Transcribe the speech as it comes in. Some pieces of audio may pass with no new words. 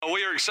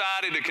we're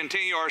excited to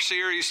continue our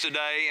series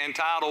today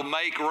entitled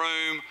Make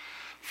Room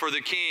for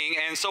the King.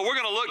 And so we're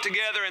going to look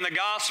together in the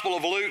Gospel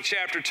of Luke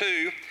chapter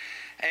 2,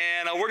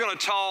 and we're going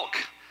to talk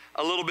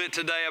a little bit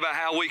today about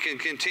how we can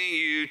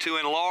continue to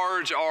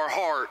enlarge our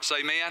hearts,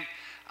 amen,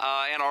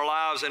 in our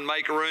lives and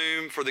make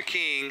room for the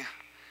King,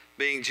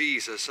 being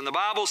Jesus. And the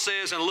Bible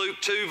says in Luke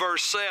 2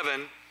 verse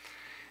 7,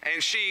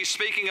 "And she,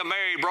 speaking of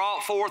Mary,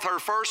 brought forth her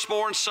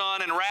firstborn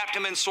son and wrapped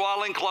him in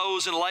swaddling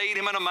clothes and laid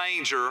him in a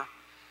manger,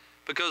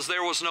 because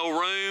there was no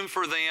room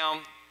for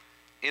them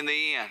in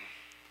the inn."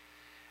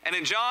 And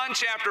in John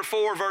chapter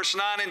 4 verse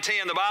 9 and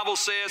 10, the Bible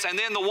says, "And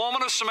then the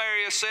woman of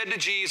Samaria said to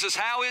Jesus,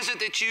 How is it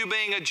that you,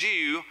 being a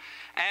Jew,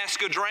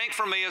 ask a drink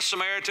from me, a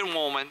Samaritan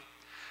woman?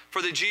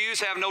 For the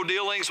Jews have no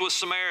dealings with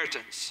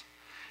Samaritans."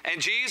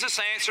 And Jesus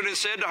answered and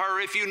said to her,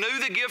 "If you knew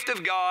the gift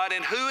of God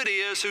and who it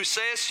is who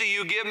says to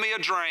you, 'Give me a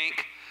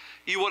drink,'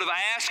 you would have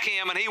asked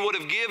him, and he would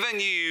have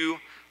given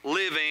you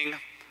living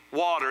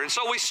water." And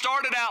so we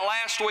started out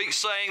last week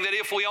saying that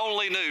if we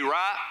only knew,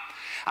 right?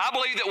 I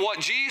believe that what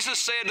Jesus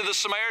said to the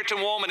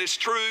Samaritan woman is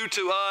true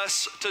to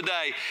us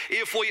today.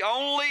 If we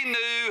only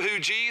knew who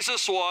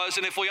Jesus was,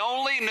 and if we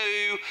only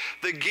knew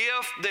the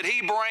gift that he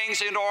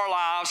brings into our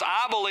lives,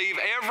 I believe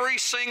every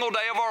single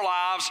day of our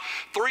lives,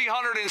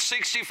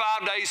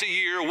 365 days a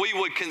year, we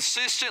would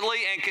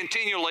consistently and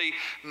continually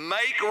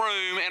make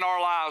room in our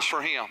lives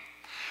for him.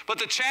 But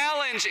the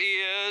challenge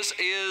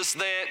is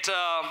that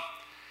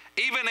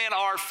even in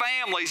our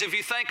families, if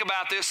you think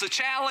about this, the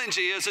challenge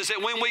is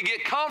that when we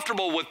get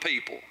comfortable with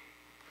people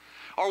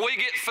or we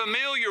get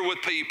familiar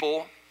with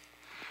people,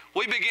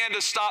 we begin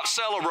to stop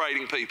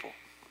celebrating people.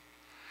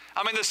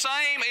 I mean, the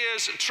same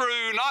is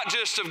true not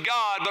just of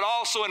God, but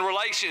also in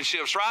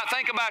relationships, right?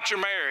 Think about your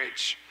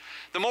marriage.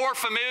 The more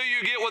familiar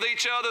you get with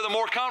each other, the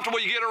more comfortable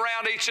you get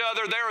around each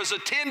other, there is a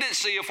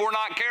tendency, if we're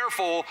not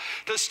careful,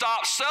 to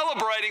stop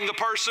celebrating the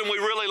person we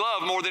really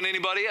love more than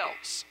anybody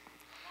else.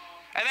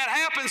 And that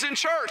happens in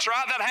church,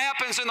 right? That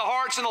happens in the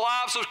hearts and the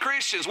lives of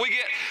Christians. We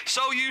get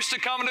so used to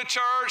coming to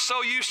church,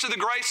 so used to the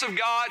grace of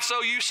God,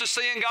 so used to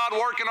seeing God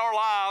work in our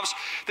lives,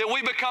 that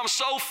we become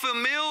so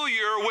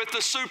familiar with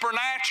the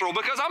supernatural.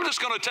 Because I'm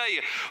just going to tell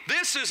you,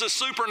 this is a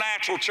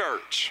supernatural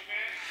church.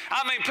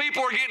 I mean,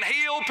 people are getting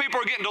healed,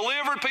 people are getting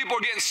delivered, people are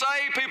getting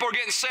saved, people are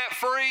getting set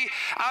free.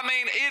 I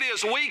mean, it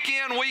is week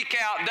in, week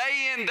out,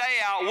 day in, day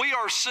out. We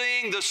are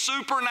seeing the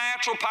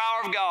supernatural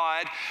power of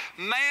God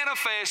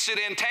manifested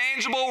in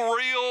tangible,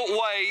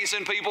 real ways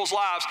in people's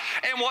lives.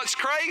 And what's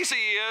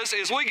crazy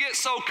is we get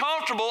so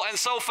comfortable and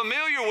so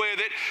familiar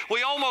with it,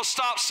 we almost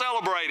stop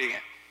celebrating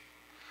it.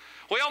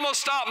 We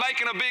almost stop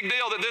making a big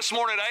deal that this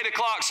morning at 8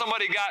 o'clock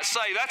somebody got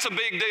saved. That's a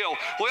big deal.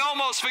 We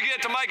almost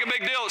forget to make a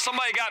big deal that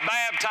somebody got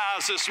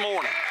baptized this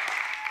morning.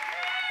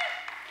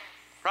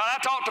 Right? I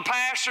talk to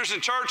pastors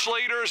and church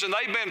leaders, and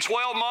they've been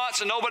 12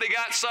 months and nobody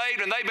got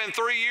saved, and they've been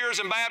 3 years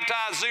and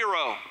baptized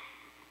 0.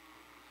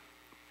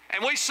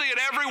 And we see it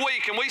every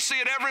week, and we see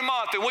it every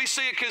month, and we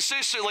see it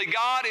consistently.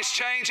 God is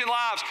changing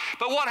lives.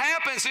 But what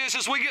happens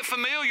is we get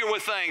familiar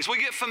with things. We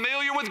get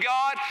familiar with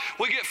God.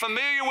 We get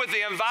familiar with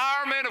the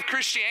environment of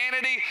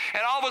Christianity,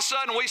 and all of a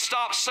sudden we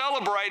stop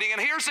celebrating. And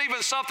here's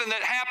even something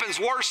that happens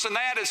worse than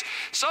that is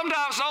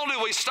sometimes not only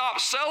do we stop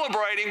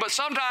celebrating, but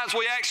sometimes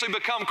we actually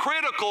become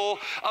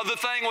critical of the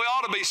thing we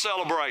ought to be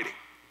celebrating.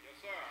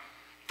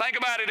 Think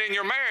about it in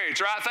your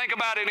marriage, right? Think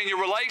about it in your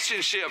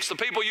relationships. The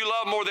people you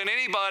love more than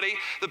anybody,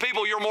 the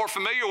people you're more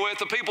familiar with,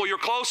 the people you're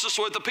closest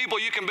with, the people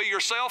you can be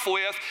yourself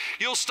with,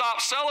 you'll stop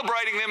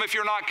celebrating them if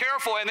you're not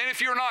careful. And then if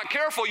you're not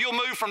careful, you'll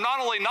move from not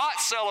only not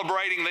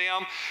celebrating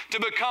them to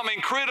becoming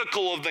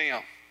critical of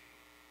them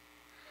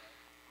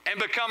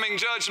and becoming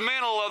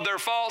judgmental of their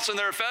faults and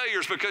their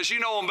failures, because you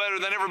know them better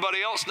than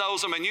everybody else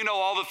knows them, and you know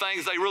all the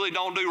things they really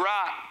don't do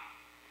right.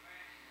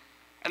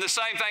 And the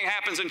same thing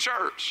happens in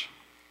church.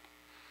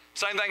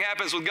 Same thing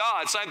happens with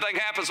God. Same thing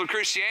happens with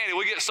Christianity.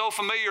 We get so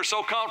familiar,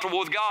 so comfortable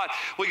with God.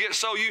 We get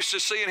so used to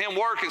seeing him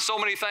work and so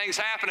many things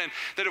happening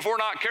that if we're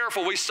not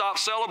careful, we stop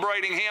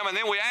celebrating him, and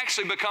then we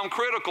actually become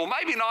critical,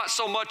 maybe not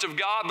so much of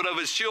God, but of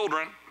his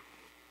children,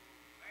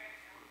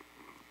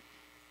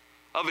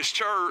 of his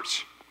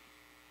church.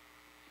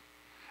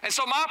 And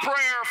so my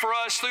prayer for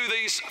us through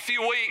these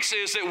few weeks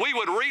is that we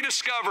would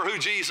rediscover who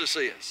Jesus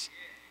is.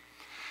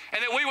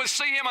 And that we would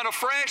see him in a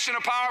fresh and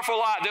a powerful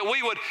light, that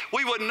we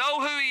would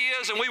know who he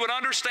is, and we would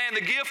understand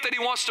the gift that he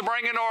wants to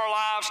bring into our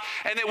lives,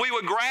 and that we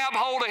would grab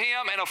hold of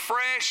him in a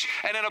fresh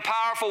and in a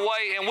powerful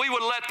way, and we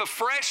would let the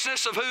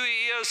freshness of who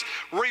he is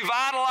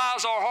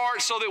revitalize our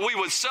hearts so that we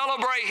would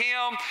celebrate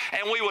him,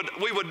 and we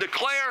would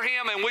declare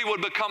him, and we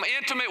would become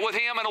intimate with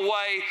him in a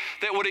way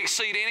that would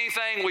exceed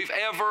anything we've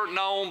ever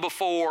known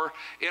before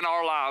in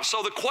our lives.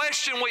 So the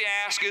question we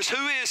ask is,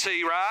 who is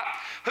he, right?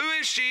 Who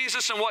is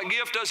Jesus, and what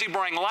gift does he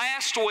bring?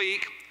 Last week,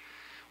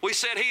 we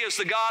said he is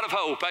the God of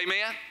hope,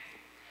 amen?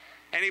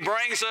 And he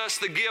brings us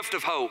the gift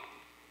of hope.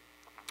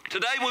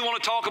 Today we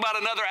want to talk about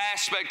another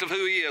aspect of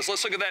who he is.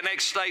 Let's look at that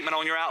next statement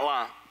on your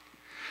outline.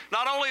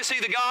 Not only is he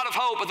the God of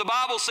hope, but the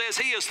Bible says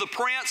he is the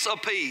Prince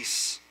of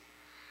Peace.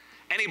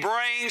 and he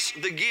brings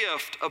the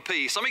gift of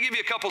peace. Let me give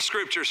you a couple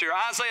scriptures here.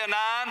 Isaiah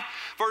 9,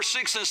 verse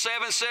 6 and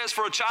 7 says,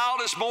 "For a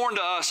child is born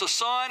to us, a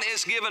son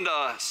is given to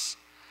us,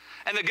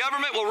 and the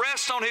government will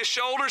rest on his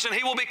shoulders, and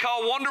he will be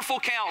called Wonderful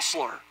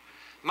Counselor,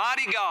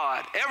 Mighty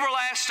God,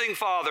 Everlasting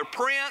Father,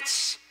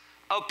 Prince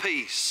of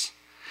Peace.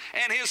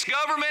 And his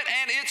government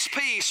and its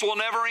peace will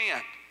never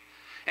end.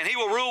 And he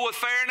will rule with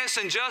fairness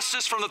and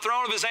justice from the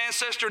throne of his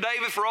ancestor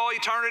David for all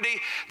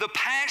eternity. The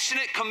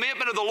passionate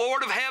commitment of the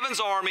Lord of heaven's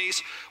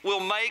armies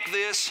will make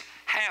this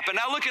happen."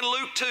 Now look in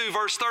Luke 2,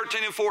 verse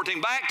 13 and 14.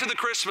 Back to the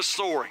Christmas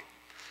story.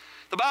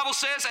 The Bible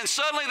says, "And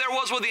suddenly there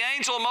was with the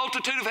angel a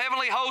multitude of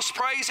heavenly hosts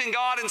praising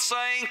God and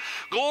saying,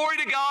 'Glory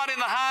to God in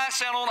the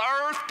highest, and on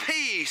earth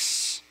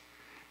peace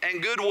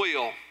and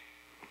goodwill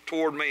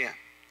toward men.'"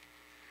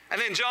 And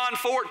then John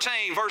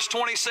 14, verse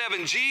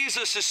 27,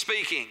 Jesus is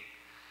speaking.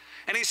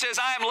 And he says,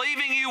 "I am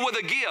leaving you with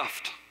a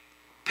gift,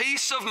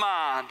 peace of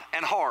mind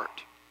and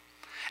heart.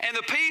 And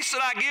the peace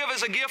that I give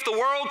is a gift the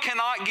world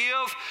cannot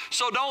give,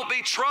 so don't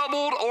be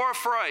troubled or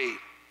afraid."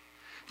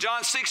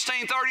 John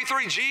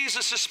 16:33,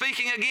 Jesus is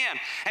speaking again.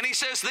 And he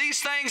says,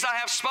 "These things I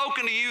have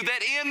spoken to you,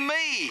 that in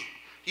me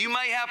you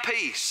may have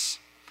peace.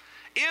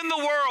 In the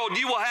world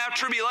you will have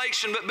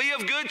tribulation, but be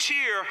of good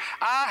cheer.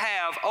 I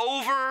have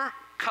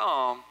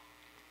overcome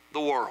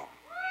the world."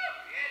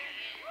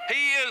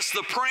 He is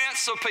the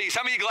Prince of Peace.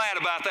 How many of you glad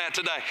about that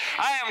today?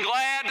 I am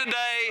glad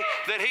today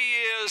that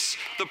he is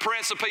the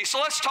Prince of Peace. So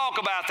let's talk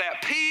about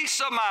that. Peace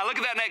of mind. Look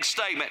at that next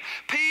statement.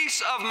 Peace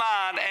of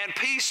mind and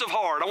peace of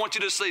heart, I want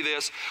you to see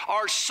this,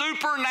 are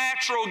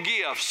supernatural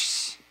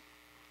gifts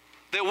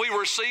that we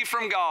receive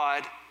from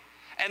God,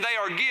 and they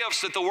are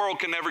gifts that the world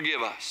can never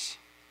give us.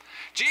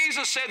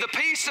 Jesus said, "The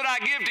peace that I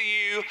give to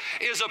you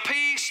is a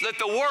peace that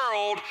the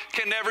world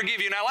can never give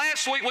you." Now,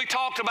 last week we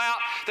talked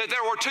about that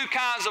there were two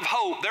kinds of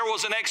hope. There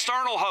was an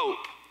external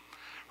hope,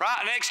 right?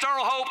 An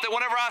external hope that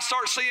whenever I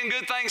start seeing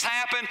good things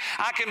happen,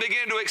 I can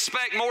begin to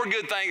expect more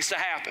good things to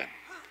happen.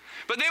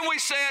 But then we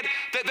said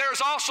that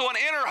there's also an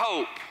inner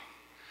hope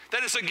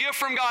that is a gift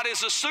from God.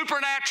 It's a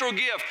supernatural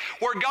gift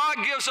where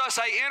God gives us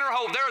an inner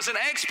hope. There is an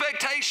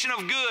expectation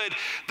of good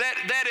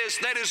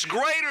that is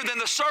greater than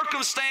the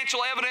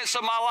circumstantial evidence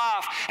of my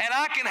life. And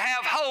I can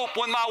have hope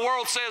when my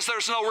world says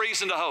there's no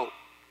reason to hope.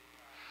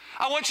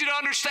 I want you to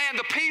understand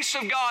the peace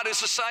of God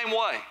is the same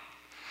way.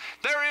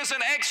 There is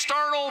an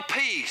external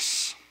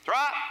peace,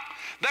 right?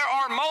 There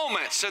are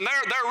moments, and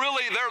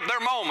they're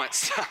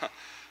moments.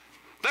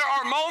 There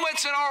are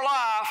moments in our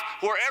life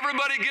where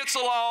everybody gets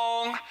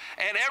along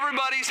and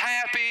everybody's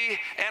happy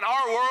and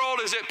our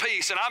world is at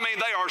peace. And I mean,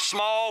 they are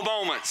small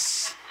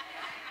moments.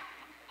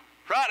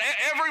 Right?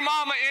 Every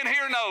mama in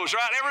here knows,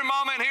 right? Every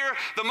mama in here,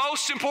 the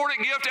most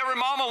important gift every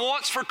mama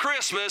wants for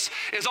Christmas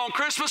is on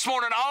Christmas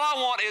morning, all I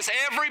want is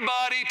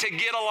everybody to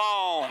get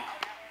along.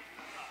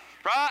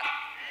 Right?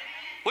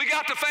 We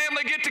got the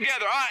family get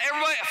together. All right,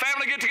 everybody,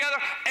 family get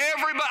together.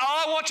 Everybody,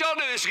 all I want y'all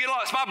to do is get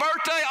along. It's my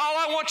birthday. All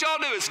I want y'all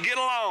to do is get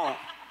along.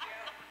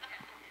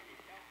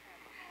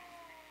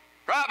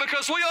 Right?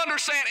 Because we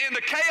understand in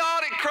the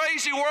chaotic,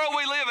 crazy world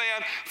we live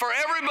in, for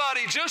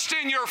everybody just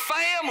in your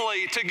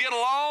family to get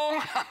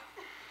along,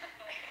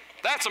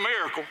 that's a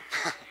miracle.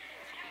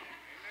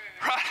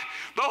 Right?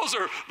 Those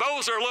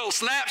are little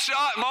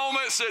snapshot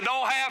moments that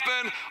don't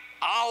happen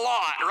a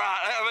lot, right?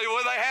 I mean,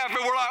 when they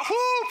happen, we're like,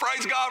 whoo,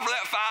 praise God for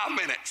that 5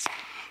 minutes.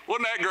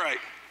 Wasn't that great?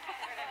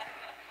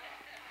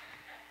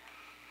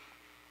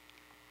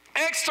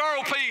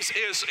 External peace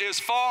is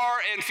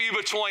far and few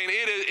between.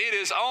 It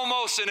is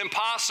almost an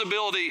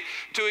impossibility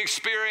to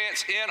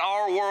experience in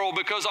our world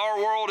because our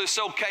world is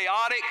so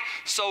chaotic,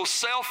 so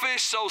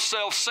selfish, so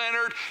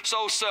self-centered,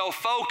 so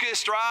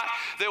self-focused, right?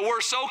 That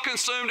we're so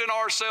consumed in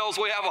ourselves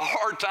we have a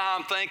hard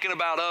time thinking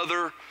about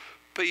other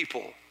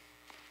people.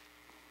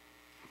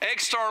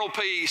 External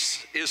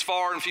peace is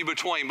far and few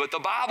between, but the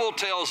Bible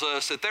tells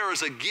us that there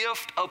is a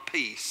gift of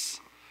peace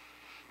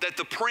that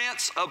the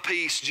Prince of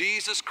Peace,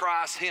 Jesus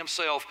Christ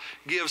himself,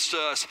 gives to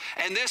us.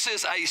 And this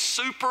is a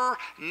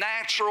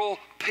supernatural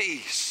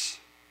peace.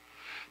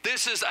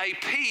 This is a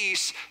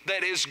peace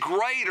that is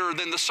greater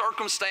than the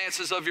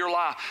circumstances of your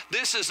life.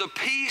 This is a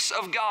peace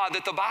of God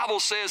that the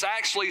Bible says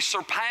actually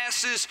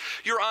surpasses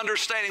your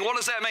understanding. What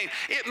does that mean?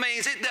 It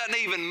means it doesn't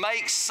even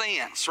make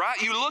sense,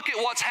 right? You look at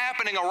what's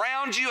happening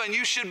around you and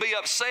you should be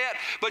upset,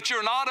 but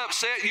you're not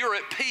upset. You're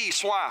at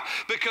peace. Why?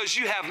 Because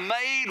you have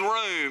made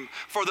room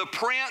for the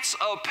Prince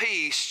of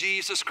Peace,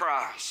 Jesus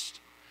Christ,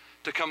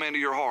 to come into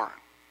your heart.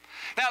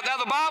 Now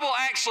the Bible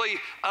actually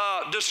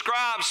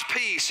describes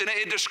peace, and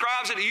it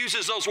describes it, it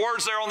uses those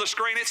words there on the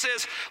screen. It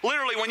says,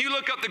 literally, when you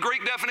look up the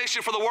Greek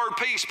definition for the word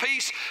peace,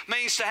 peace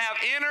means to have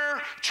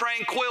inner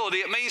tranquility.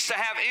 It means to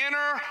have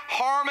inner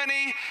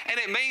harmony, and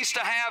it means to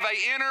have an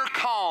inner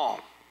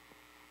calm.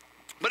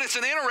 But it's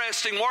an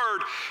interesting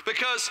word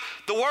because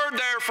the word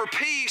there for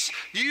peace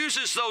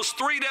uses those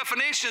three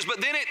definitions, but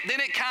then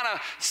it kind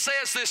of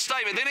says this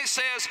statement. Then it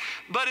says,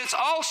 but it's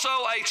also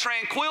a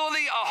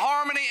tranquility, a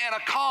harmony, and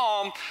a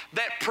calm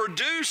that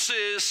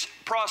produces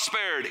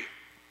prosperity.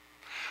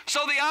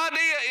 So the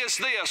idea is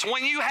this: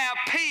 when you have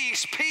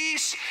peace,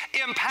 peace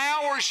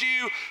empowers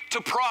you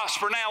to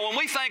prosper. Now, when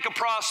we think of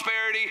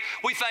prosperity,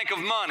 we think of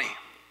money.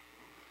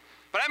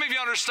 But how many of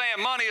you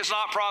understand money is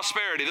not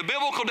prosperity? The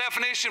biblical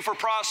definition for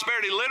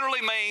prosperity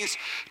literally means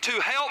to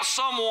help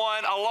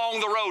someone along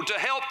the road, to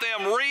help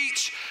them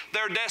reach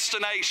their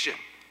destination.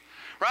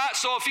 Right?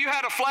 So if you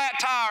had a flat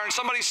tire and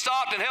somebody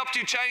stopped and helped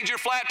you change your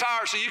flat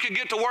tire so you could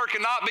get to work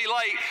and not be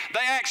late,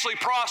 they actually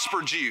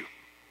prospered you.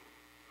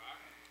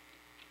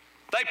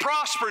 They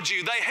prospered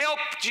you. They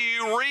helped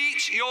you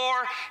reach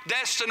your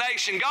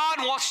destination.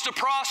 God wants to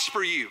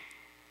prosper you.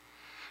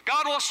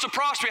 God wants to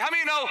prosper you. How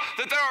many know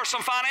that there are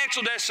some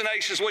financial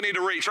destinations we need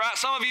to reach, right?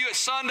 Some of you it's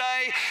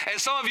Sunday, and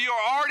some of you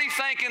are already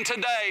thinking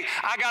today,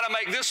 I got to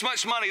make this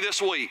much money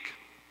this week.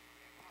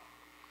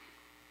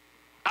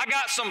 I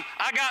got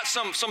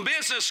some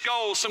business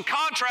goals, some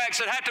contracts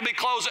that have to be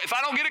closed. If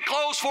I don't get it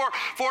closed for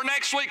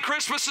next week,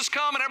 Christmas is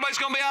coming, everybody's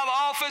going to be out of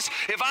the office.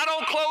 If I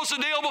don't close the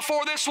deal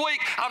before this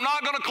week, I'm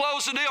not going to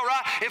close the deal,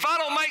 right? If I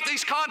don't make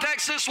these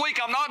contacts this week,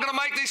 I'm not going to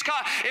make these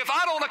contacts. If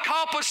I don't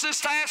accomplish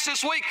this task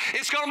this week,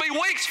 it's going to be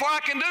weeks before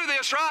I can do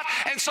this, right?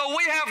 And so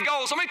we have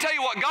goals. Let me tell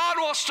you what, God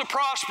wants to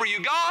prosper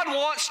you. God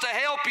wants to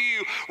help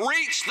you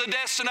reach the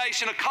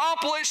destination,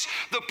 accomplish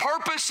the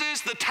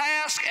purposes, the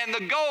tasks, and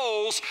the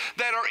goals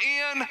that are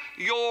in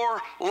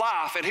your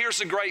life. And here's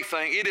the great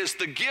thing: it is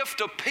the gift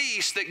of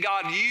peace that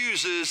God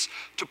uses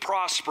to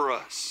prosper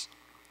us.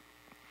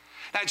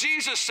 Now,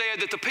 Jesus said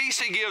that the peace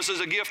He gives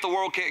is a gift the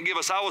world can't give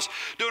us. I was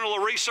doing a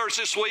little research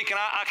this week, and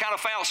I kind of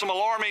found some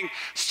alarming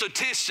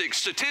statistics.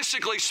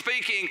 Statistically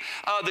speaking,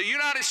 the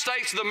United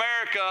States of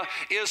America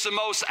is the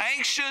most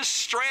anxious,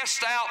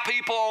 stressed out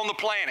people on the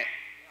planet.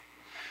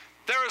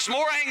 There is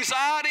more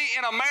anxiety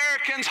in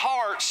Americans'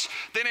 hearts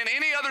than in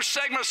any other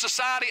segment of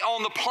society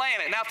on the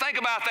planet. Now think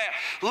about that.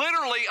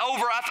 Literally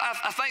over,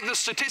 I think the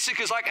statistic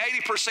is like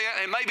 80%,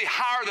 and maybe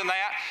higher than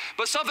that,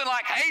 but something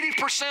like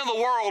 80% of the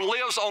world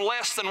lives on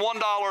less than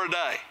 $1 a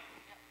day.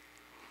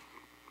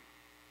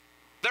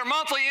 Their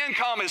monthly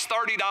income is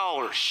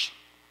 $30.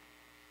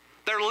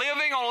 They're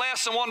living on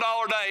less than $1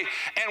 a day,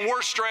 and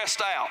we're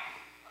stressed out.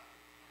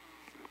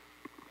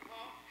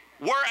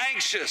 We're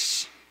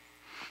anxious.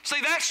 See,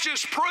 that's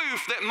just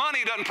proof that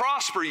money doesn't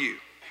prosper you.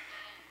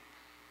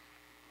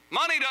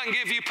 Money doesn't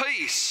give you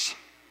peace.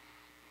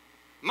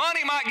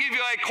 Money might give you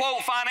a,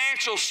 quote,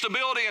 financial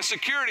stability and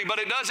security, but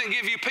it doesn't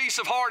give you peace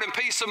of heart and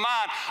peace of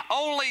mind.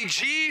 Only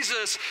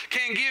Jesus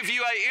can give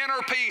you an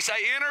inner peace, an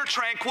inner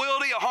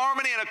tranquility, a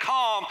harmony, and a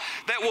calm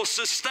that will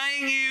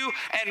sustain you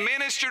and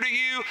minister to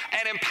you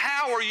and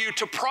empower you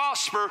to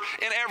prosper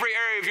in every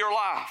area of your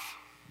life.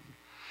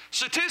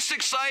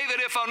 Statistics say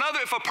that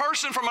if a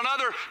person from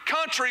another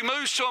country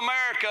moves to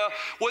America,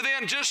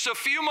 within just a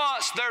few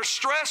months, their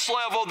stress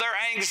level, their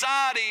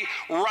anxiety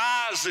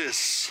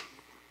rises.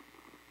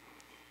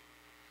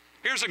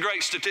 Here's a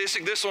great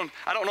statistic. This one,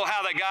 I don't know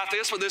how they got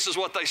this, but this is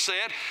what they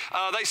said.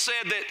 They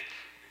said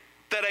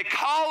that a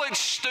college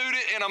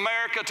student in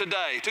America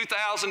today,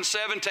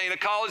 2017, a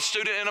college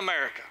student in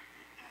America,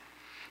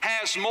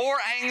 has more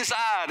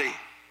anxiety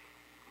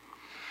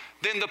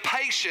than a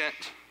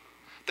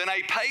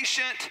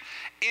patient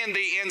in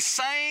the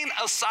insane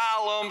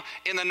asylum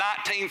in the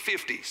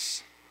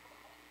 1950s.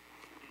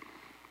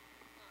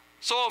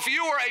 So if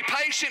you were a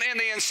patient in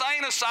the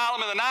insane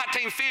asylum in the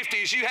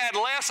 1950s, you had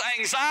less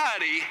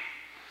anxiety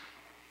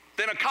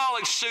than a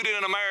college student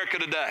in America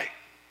today.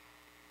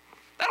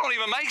 That don't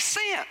even make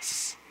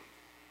sense.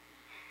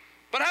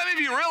 But how many of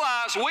you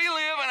realize we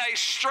live in a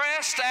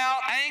stressed out,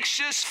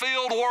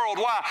 anxious-filled world?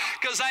 Why?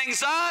 Because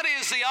anxiety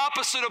is the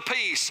opposite of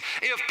peace.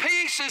 If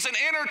peace is an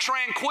inner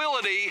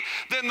tranquility,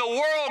 then the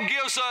world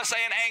gives us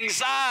an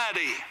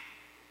anxiety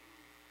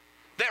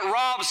that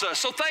robs us.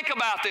 So think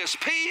about this.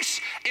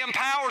 Peace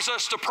empowers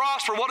us to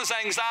prosper. What does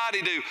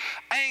anxiety do?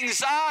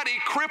 Anxiety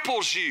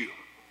cripples you.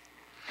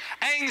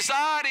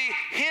 Anxiety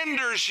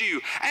hinders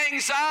you.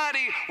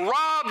 Anxiety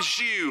robs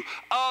you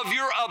of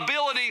your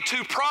ability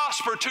to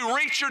prosper, to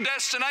reach your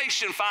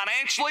destination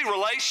financially,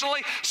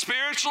 relationally,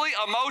 spiritually,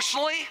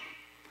 emotionally.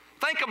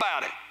 Think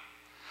about it.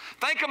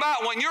 Think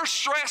about when you're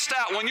stressed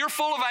out, when you're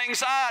full of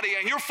anxiety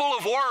and you're full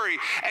of worry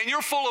and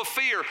you're full of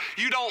fear,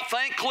 you don't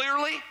think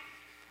clearly.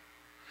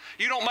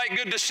 You don't make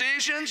good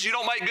decisions. You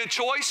don't make good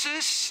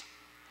choices.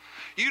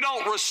 You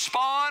don't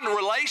respond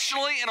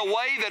relationally in a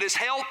way that is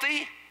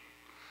healthy.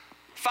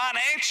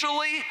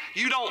 Financially,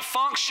 you don't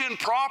function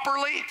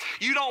properly.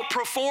 You don't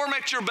perform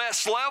at your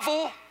best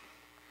level.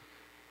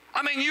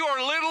 I mean, you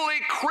are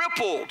literally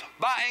crippled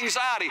by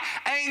anxiety.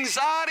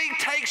 Anxiety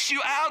takes you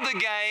out of the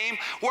game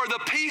where the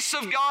peace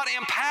of God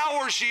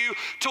empowers you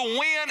to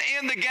win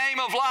in the game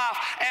of life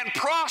and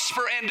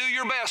prosper and do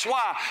your best.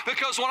 Why?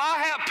 Because when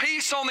I have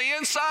peace on the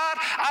inside,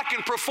 I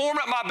can perform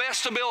at my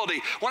best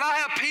ability. When I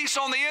have peace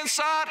on the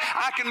inside,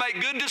 I can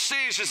make good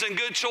decisions and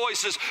good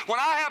choices.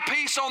 When I have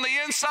peace on the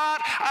inside,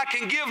 I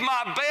can give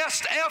my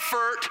best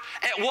effort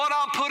at what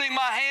I'm putting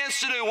my hands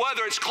to do,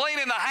 whether it's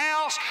cleaning the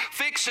house,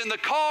 fixing the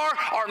car,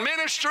 or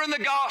ministering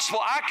the gospel.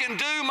 I can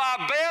do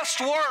my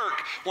best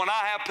work when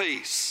I have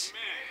peace.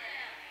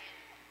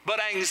 But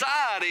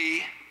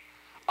anxiety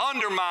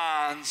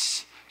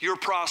undermines your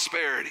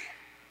prosperity.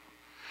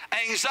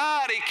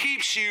 Anxiety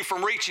keeps you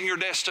from reaching your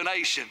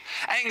destination.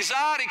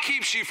 Anxiety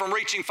keeps you from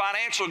reaching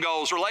financial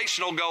goals,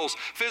 relational goals,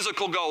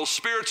 physical goals,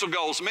 spiritual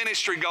goals,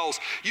 ministry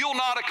goals. You'll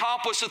not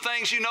accomplish the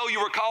things you know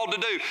you were called to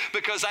do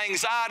because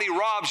anxiety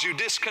robs you,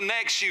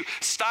 disconnects you,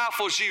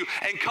 stifles you,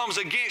 and comes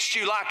against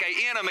you like an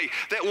enemy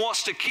that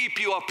wants to keep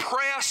you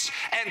oppressed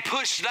and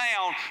pushed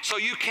down so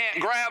you can't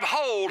grab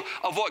hold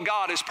of what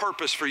God has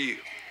purposed for you.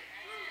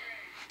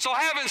 So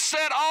having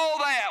said all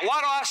that, why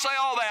do I say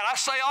all that? I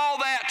say all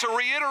that to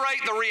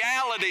reiterate the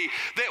reality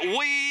that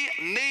we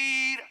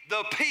need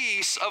the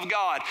peace of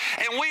God.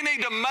 And we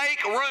need to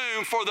make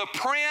room for the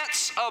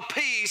Prince of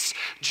Peace,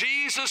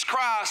 Jesus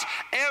Christ,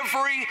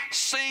 every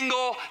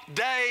single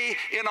day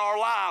in our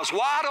lives.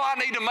 Why do I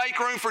need to make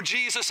room for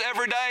Jesus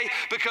every day?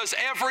 Because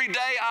every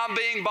day I'm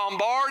being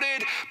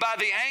bombarded by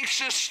the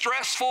anxious,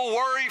 stressful,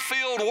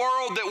 worry-filled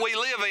world that we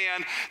live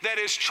in that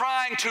is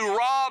trying to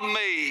rob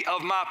me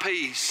of my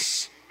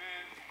peace.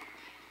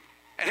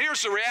 And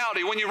here's the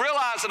reality. When you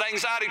realize that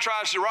anxiety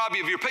tries to rob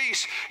you of your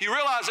peace, you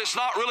realize it's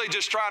not really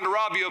just trying to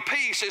rob you of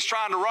peace, it's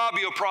trying to rob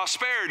you of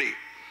prosperity.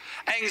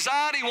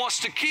 Anxiety wants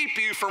to keep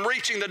you from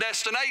reaching the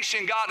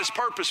destination God has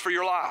purposed for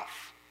your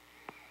life.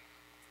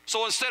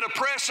 So instead of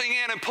pressing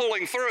in and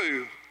pulling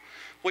through,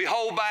 we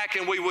hold back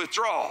and we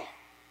withdraw.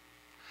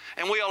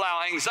 And we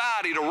allow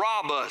anxiety to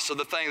rob us of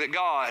the thing that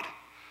God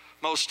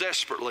most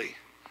desperately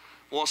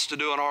wants to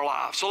do in our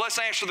lives. So let's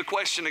answer the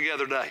question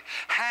together today.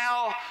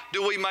 How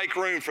do we make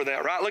room for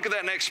that, right? Look at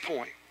that next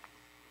point.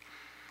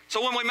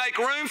 So when we make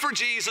room for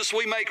Jesus,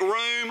 we make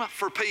room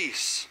for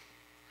peace.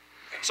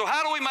 So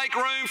how do we make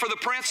room for the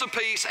Prince of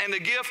Peace and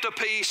the gift of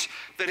peace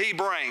that he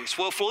brings?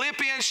 Well,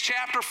 Philippians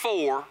chapter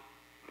 4,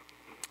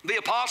 the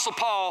Apostle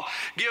Paul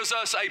gives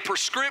us a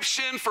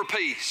prescription for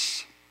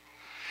peace.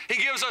 He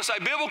gives us a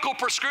biblical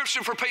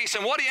prescription for peace.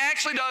 And what he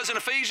actually does in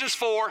Ephesians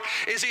 4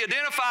 is he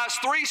identifies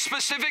 3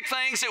 specific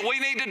things that we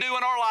need to do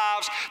in our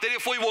lives, that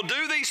if we will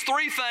do these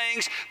 3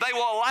 things, they will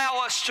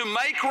allow us to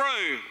make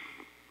room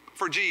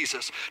for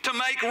Jesus, to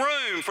make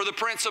room for the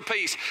Prince of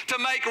Peace, to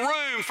make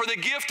room for the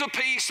gift of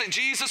peace that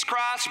Jesus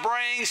Christ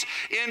brings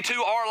into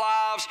our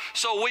lives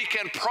so we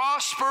can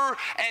prosper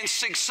and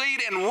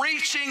succeed in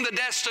reaching the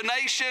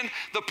destination,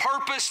 the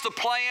purpose, the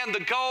plan,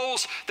 the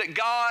goals that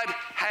God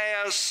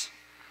has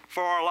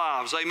for our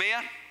lives.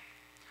 Amen?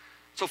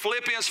 So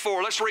Philippians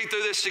 4, let's read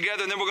through this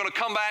together, and then we're going to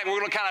come back and we're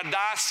going to kind of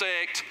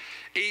dissect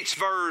each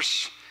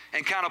verse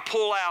and kind of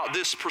pull out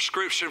this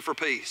prescription for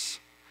peace.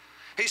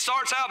 He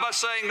starts out by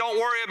saying, don't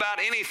worry about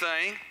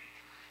anything.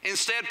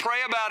 Instead, pray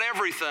about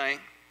everything.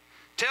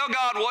 Tell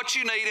God what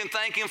you need and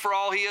thank him for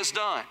all he has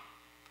done.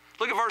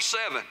 Look at verse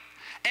 7.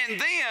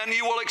 And then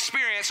you will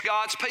experience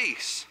God's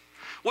peace,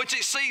 which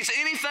exceeds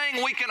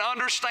anything we can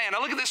understand.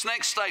 Now look at this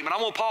next statement.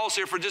 I'm going to pause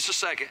here for just a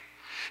second.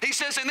 He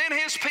says, and then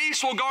his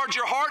peace will guard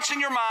your hearts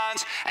and your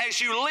minds as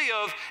you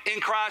live in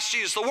Christ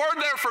Jesus. The word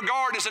there for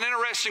guard is an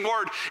interesting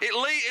word. It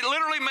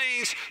literally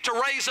means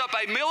to raise up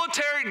a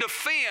military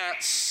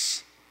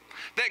defense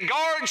that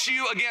guards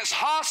you against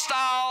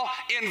hostile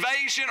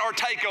invasion or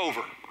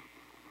takeover.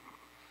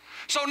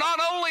 So not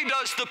only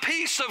does the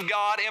peace of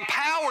God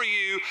empower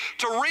you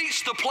to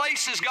reach the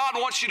places God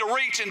wants you to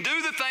reach and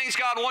do the things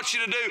God wants you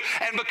to do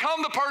and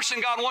become the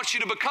person God wants you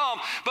to become,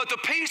 but the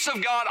peace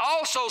of God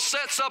also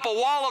sets up a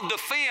wall of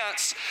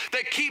defense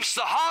that keeps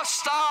the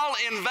hostile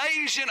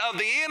invasion of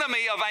the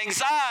enemy of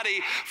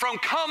anxiety from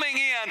coming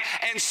in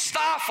and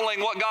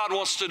stifling what God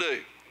wants to do.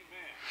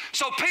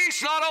 So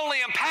peace not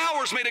only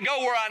empowers me to go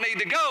where I need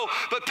to go,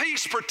 but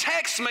peace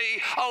protects me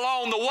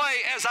along the way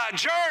as I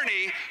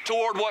journey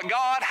toward what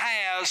God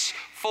has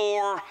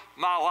for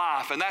my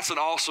life. And that's an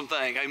awesome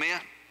thing. Amen? Yeah.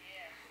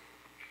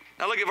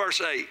 Now look at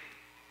verse 8.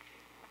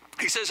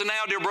 He says, and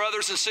now, dear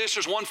brothers and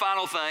sisters, one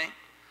final thing.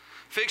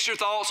 Fix your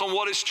thoughts on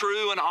what is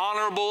true and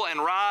honorable and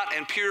right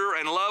and pure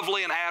and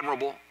lovely and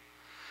admirable.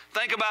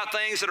 Think about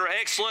things that are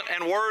excellent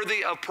and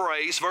worthy of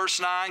praise.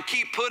 Verse 9,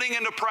 keep putting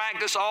into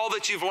practice all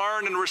that you've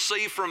learned and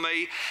received from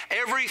me,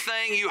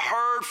 everything you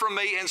heard from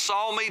me and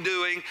saw me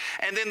doing,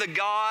 and then the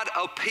God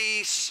of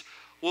peace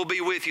will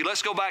be with you.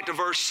 Let's go back to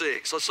verse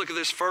 6. Let's look at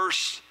this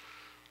first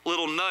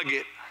little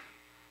nugget,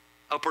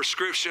 a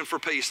prescription for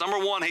peace. Number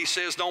 1, he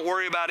says, don't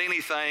worry about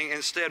anything.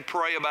 Instead,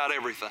 pray about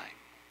everything.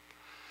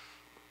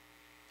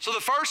 So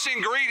the first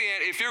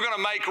ingredient, if you're going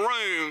to make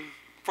room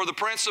for the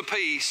Prince of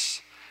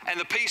Peace and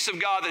the peace of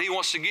God that he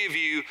wants to give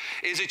you,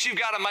 is that you've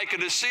got to make a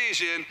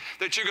decision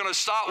that you're going to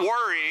stop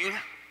worrying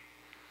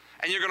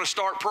and you're going to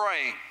start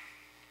praying.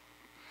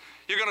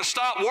 You're going to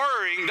stop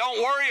worrying. Don't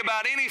worry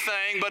about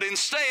anything, but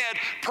instead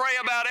pray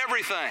about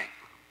everything.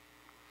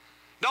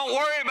 Don't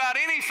worry about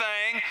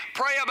anything,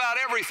 pray about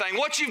everything.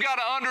 What you've got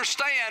to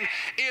understand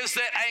is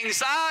that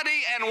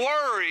anxiety and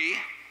worry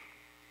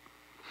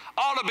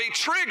ought to be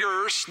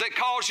triggers that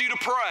cause you to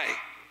pray.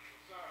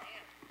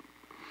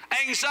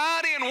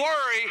 Anxiety and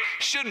worry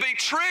should be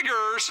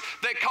triggers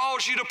that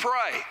cause you to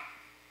pray.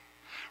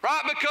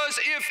 Right? Because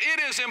if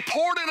it is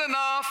important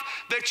enough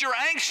that you're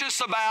anxious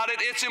about it,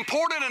 it's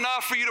important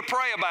enough for you to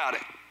pray about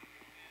it.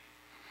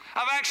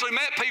 I've actually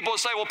met people that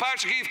say, well,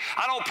 Pastor Keith,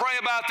 I don't pray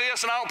about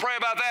this and I don't pray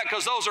about that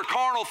because those are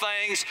carnal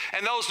things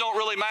and those don't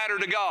really matter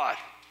to God.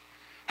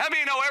 How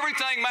many of you know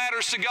everything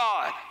matters to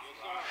God?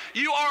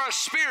 You are a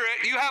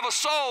spirit, you have a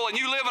soul, and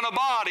you live in a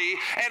body,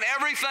 and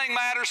everything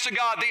matters to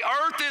God. The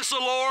earth is the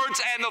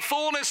Lord's and the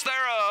fullness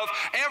thereof.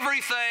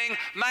 Everything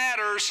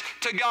matters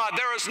to God.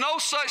 There is no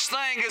such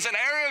thing as an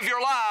area of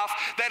your life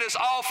that is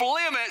off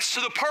limits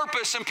to the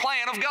purpose and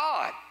plan of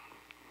God.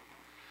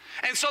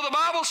 And so the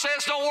Bible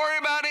says don't worry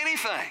about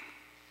anything.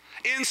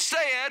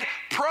 Instead,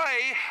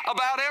 pray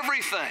about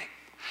everything.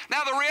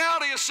 Now, the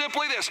reality is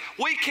simply this.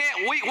 We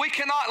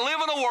cannot live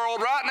in a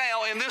world right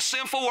now, in this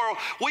sinful world,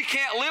 we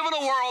can't live in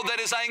a world that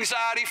is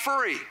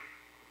anxiety-free.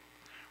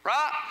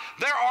 Right?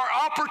 There are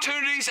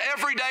opportunities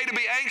every day to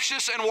be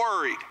anxious and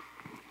worried.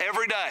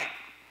 Every day.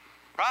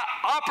 Right?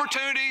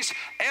 Opportunities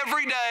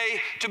every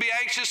day to be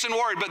anxious and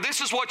worried. But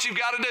this is what you've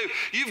got to do.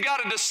 You've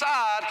got to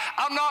decide,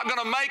 I'm not going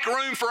to make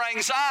room for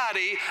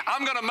anxiety.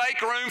 I'm going to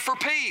make room for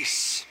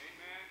peace.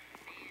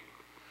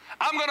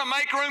 I'm going to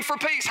make room for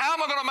peace. How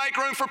am I going to make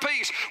room for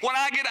peace? When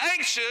I get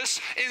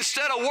anxious,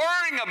 instead of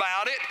worrying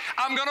about it,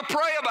 I'm going to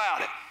pray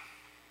about it.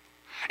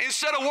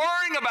 Instead of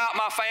worrying about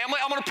my family,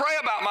 I'm going to pray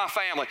about my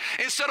family.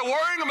 Instead of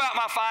worrying about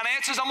my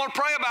finances, I'm going to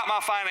pray about my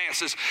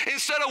finances.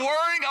 Instead of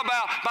worrying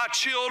about my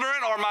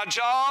children or my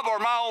job or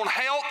my own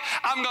health,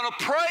 I'm going to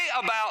pray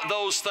about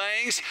those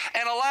things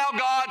and allow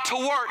God to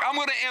work. I'm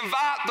going to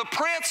invite the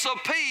Prince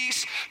of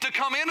Peace to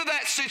come into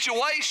that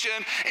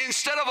situation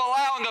instead of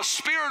allowing a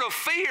spirit of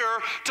fear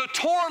to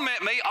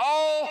torment me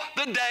all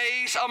the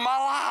days of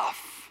my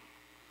life.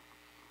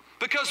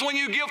 Because when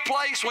you give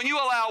place, when you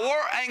allow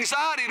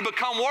anxiety to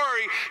become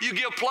worry, you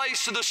give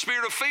place to the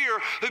spirit of fear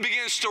who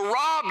begins to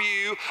rob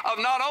you of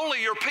not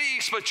only your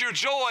peace, but your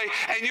joy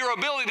and your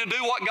ability to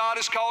do what God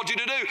has called you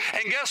to do.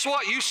 And guess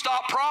what? You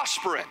stop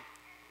prospering.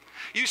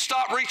 You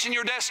stop reaching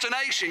your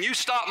destination. You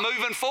stop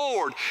moving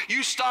forward.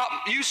 You stop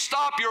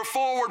your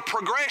forward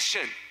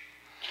progression.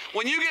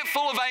 When you get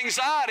full of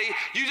anxiety,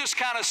 you just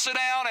kind of sit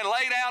down and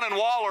lay down and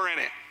waller in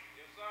it.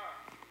 Yes,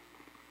 sir.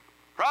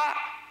 Right?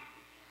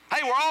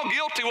 Hey, we're all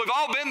guilty. We've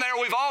all been there.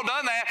 We've all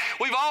done that.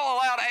 We've all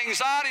allowed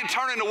anxiety to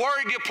turn into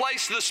worry, give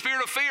place to the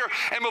spirit of fear.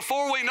 And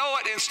before we know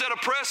it, instead of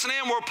pressing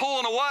in, we're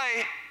pulling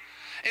away.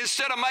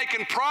 Instead of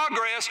making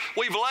progress,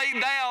 we've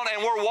laid down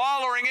and we're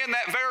wallowing in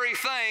that very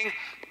thing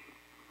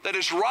that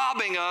is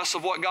robbing us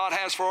of what God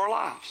has for our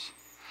lives.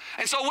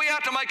 And so we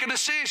have to make a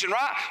decision,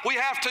 right? We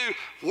have to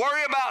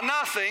worry about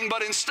nothing,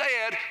 but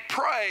instead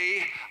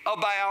pray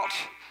about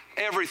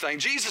everything.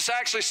 Jesus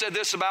actually said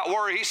this about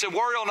worry. He said,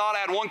 worry will not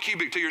add 1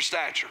 cubit to your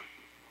stature.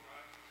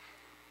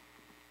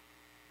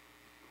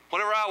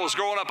 Whenever I was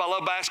growing up, I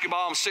loved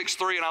basketball. I'm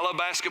 6'3", and I love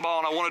basketball,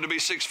 and I wanted to be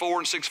 6'4",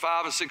 and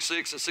 6'5", and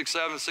 6'6", and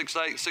 6'7", and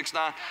 6'8", and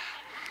 6'9",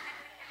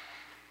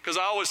 because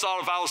I always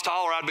thought if I was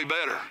taller, I'd be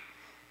better.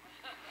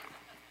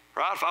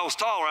 Right? If I was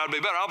taller, I'd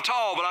be better. I'm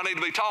tall, but I need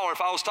to be taller. If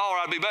I was taller,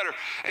 I'd be better.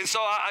 And so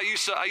I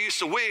used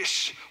to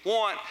wish,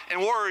 want, and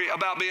worry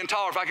about being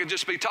taller. If I could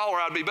just be taller,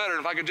 I'd be better.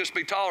 If I could just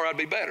be taller, I'd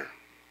be better.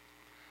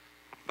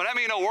 But how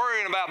many of you know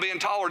worrying about being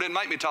taller didn't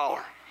make me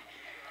taller?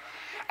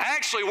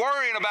 Actually,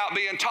 worrying about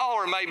being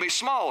taller made me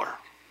smaller.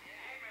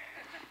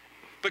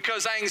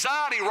 Because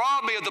anxiety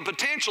robbed me of the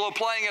potential of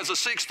playing as a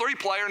 6'3"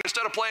 player. And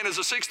instead of playing as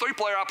a 6'3"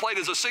 player, I played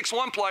as a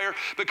 6'1" player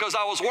because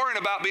I was worrying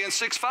about being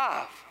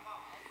 6'5".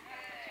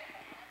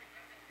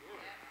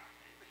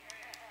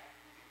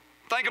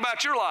 Think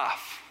about your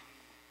life.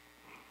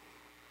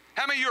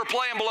 How many of you are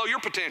playing below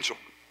your potential?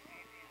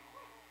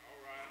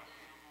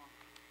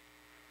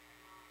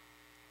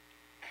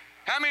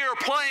 How many are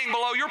playing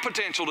below your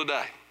potential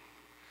today?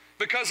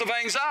 Because of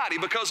anxiety,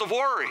 because of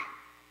worry.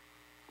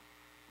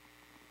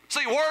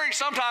 See, worry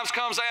sometimes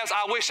comes as,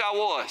 I wish I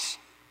was.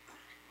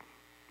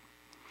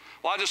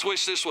 Well, I just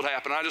wish this would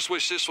happen. I just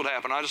wish this would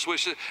happen. I just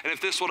wish it, and if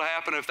this would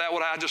happen, if that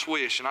would, I just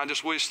wish. And I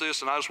just wish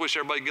this, and I just wish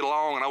everybody would get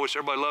along, and I wish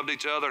everybody loved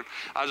each other. And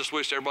I just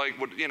wish everybody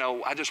would,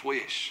 I just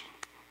wish.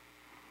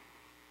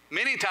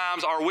 Many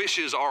times our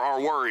wishes are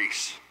our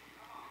worries.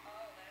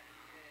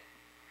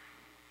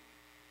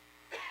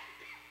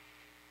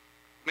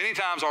 Many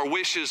times our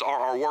wishes are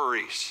our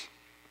worries.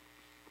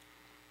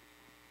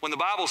 When the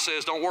Bible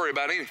says don't worry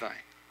about anything.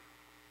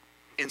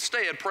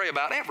 Instead, pray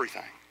about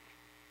everything.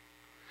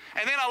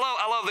 And then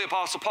I love the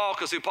Apostle Paul,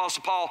 because the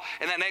Apostle Paul,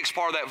 in that next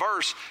part of that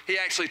verse, he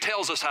actually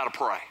tells us how to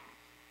pray.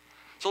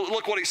 So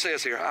look what he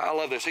says here. I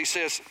love this. He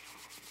says,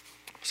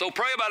 so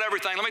pray about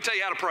everything. Let me tell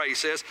you how to pray, he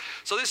says.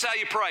 So this is how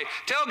you pray.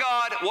 Tell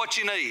God what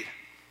you need.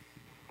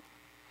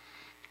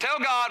 Tell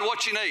God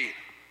what you need.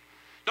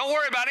 Don't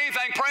worry about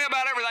anything. Pray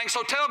about everything.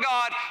 So tell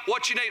God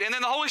what you need. And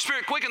then the Holy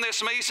Spirit quickened this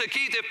to me. He said,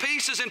 Keith, if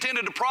peace is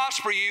intended to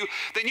prosper you,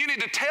 then you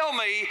need to tell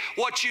me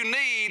what you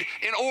need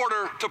in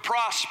order to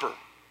prosper.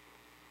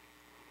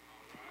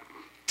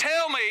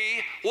 Tell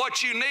me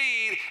what you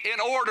need in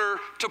order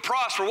to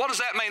prosper. What does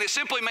that mean? It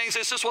simply means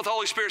this is what the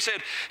Holy Spirit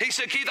said. He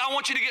said, Keith, I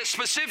want you to get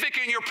specific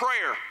in your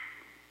prayer.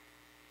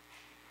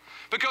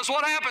 Because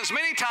what happens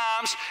many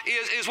times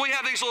is we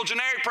have these little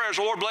generic prayers.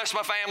 Lord, bless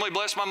my family,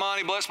 bless my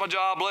money, bless my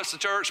job, bless the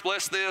church,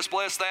 bless this,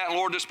 bless that, and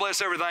Lord, just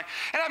bless everything.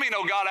 And I mean,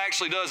 God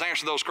actually does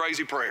answer those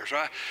crazy prayers,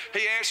 right?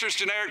 He answers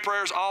generic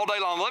prayers all day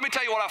long. Let me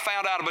tell you what I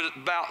found out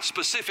about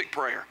specific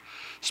prayer.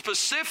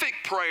 Specific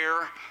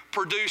prayer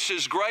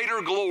produces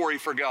greater glory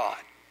for God.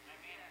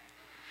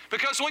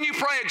 Because when you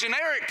pray a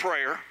generic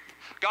prayer,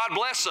 God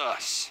bless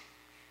us,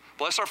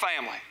 bless our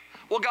family.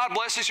 Well, God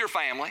blesses your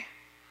family.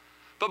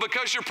 But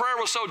because your prayer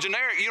was so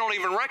generic, you don't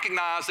even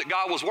recognize that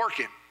God was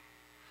working.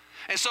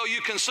 And so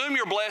you consume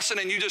your blessing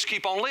and you just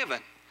keep on living.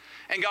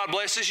 And God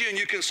blesses you and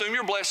you consume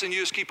your blessing and you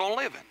just keep on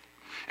living.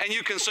 And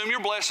you consume your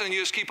blessing and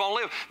you just keep on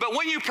living. But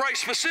when you pray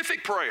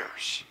specific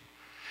prayers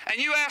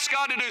and you ask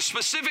God to do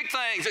specific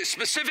things at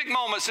specific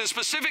moments in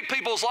specific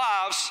people's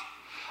lives,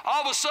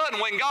 all of a sudden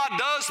when God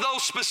does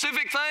those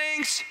specific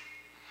things,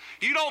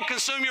 you don't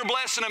consume your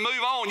blessing and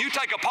move on. You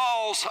take a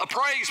pause, a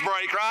praise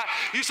break, right?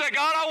 You say,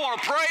 God, I want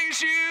to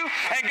praise you,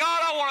 and God,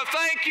 I want to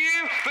thank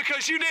you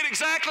because you did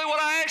exactly what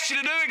I asked you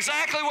to do,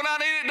 exactly what I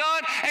needed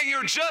done, and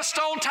you're just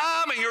on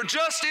time, and you're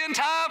just in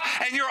time,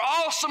 and you're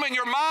awesome, and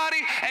you're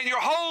mighty, and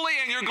you're holy,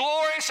 and you're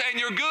glorious, and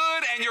you're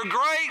good, and you're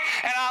great,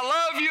 and I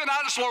love you, and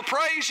I just want to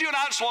praise you, and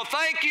I just want to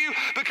thank you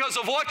because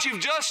of what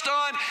you've just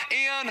done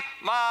in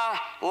my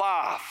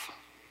life.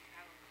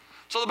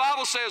 So the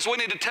Bible says we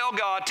need to tell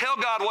God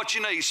what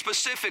you need.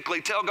 Specifically,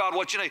 tell God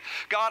what you need.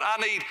 God, I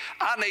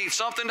need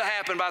something to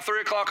happen by 3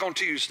 o'clock on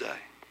Tuesday.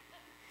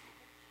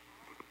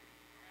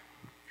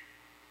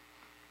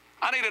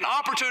 I need an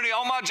opportunity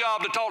on my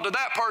job to talk to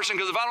that person,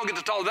 because if I don't get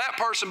to talk to that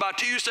person by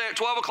Tuesday at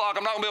 12 o'clock,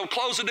 I'm not going to be able to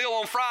close the deal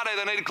on Friday.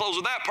 Then I need to close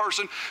with that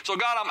person. So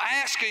God, I'm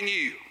asking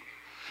you,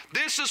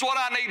 this is what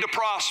I need to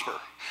prosper.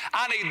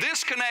 I need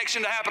this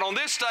connection to happen on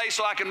this day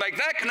so I can make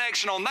that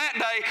connection on that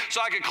day so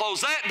I can close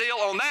that deal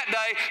on that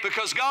day,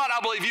 because God, I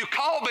believe you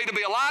called me to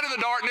be a light in the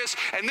darkness,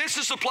 and this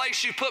is the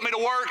place you put me to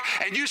work,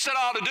 and you said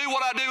I ought to do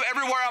what I do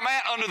everywhere I'm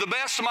at under the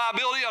best of my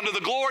ability, under the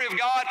glory of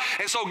God.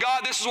 And so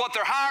God, this is what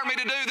they're hiring me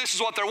to do. This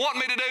is what they're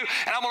wanting me to do,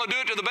 and I'm going to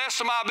do it to the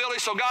best of my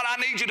ability. So God, I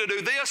need you to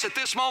do this at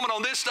this moment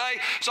on this day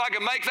so I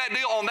can make that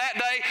deal on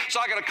that day so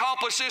I can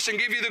accomplish this and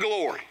give you the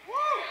glory.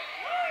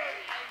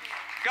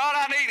 God,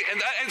 I need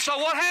it. And so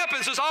what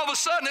happens is all of a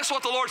sudden, this is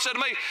what the Lord said to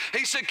me.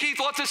 He said,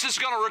 Keith, what this is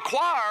going to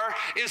require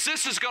is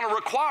this is going to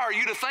require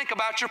you to think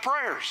about your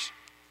prayers.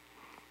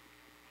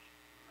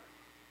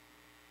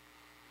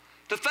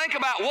 To think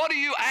about what do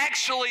you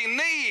actually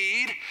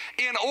need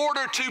in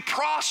order to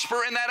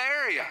prosper in that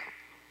area.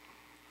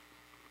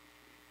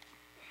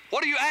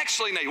 What do you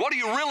actually need? What do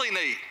you really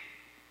need?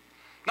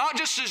 Not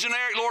just a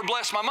generic, Lord,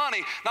 bless my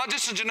money. Not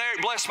just a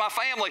generic, bless my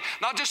family.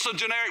 Not just a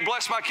generic,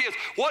 bless my kids.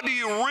 What do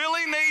you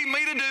really need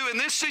me to do in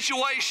this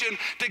situation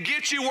to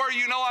get you where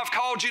you know I've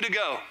called you to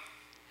go?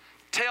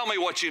 Tell me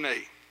what you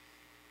need.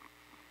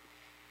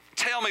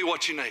 Tell me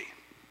what you need.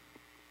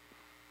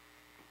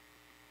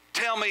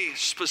 Tell me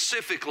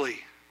specifically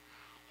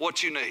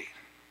what you need.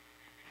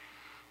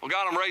 Well,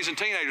 God, I'm raising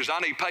teenagers. I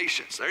need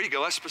patience. There you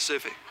go. That's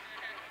specific.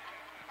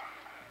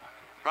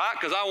 Right?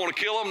 Because I want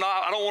to kill them. No,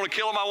 I don't want to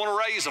kill them. I want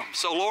to raise them.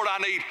 So, Lord, I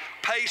need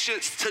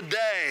patience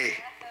today.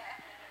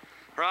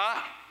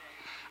 Right?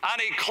 I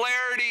need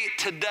clarity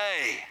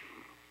today.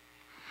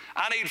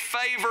 I need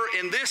favor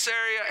in this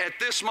area at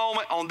this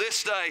moment on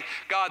this day.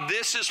 God,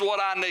 this is what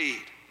I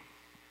need.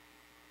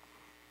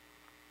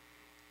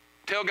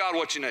 Tell God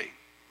what you need.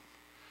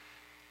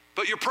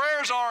 But your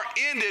prayers aren't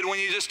ended when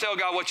you just tell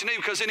God what you need,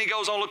 because then he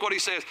goes on, look what he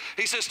says.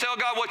 He says, tell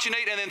God what you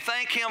need and then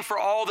thank him for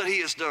all that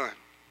he has done.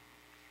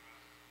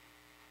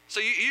 So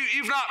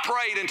you've not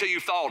prayed until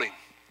you've thought him,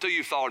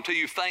 until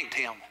you've thanked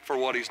him for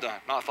what he's done.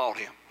 Not thought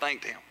him,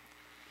 thanked him.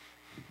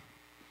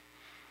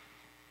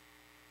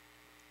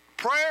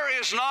 Prayer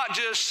is not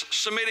just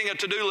submitting a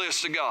to-do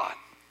list to God.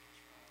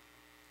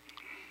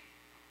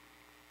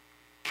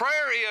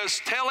 Prayer is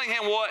telling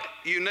him what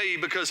you need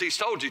because he's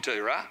told you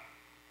to, right?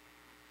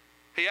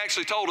 He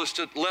actually told us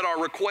to let our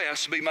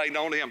requests be made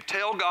known to him.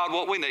 Tell God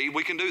what we need.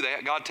 We can do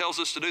that. God tells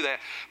us to do that.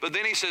 But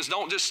then he says,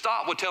 don't just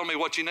stop with telling me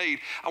what you need.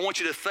 I want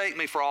you to thank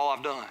me for all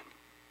I've done.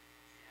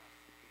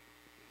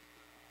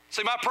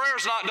 See, my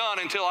prayer's not done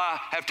until I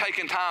have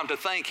taken time to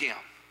thank him.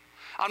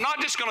 I'm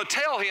not just going to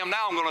tell him,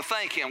 now I'm going to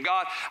thank him.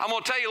 God, I'm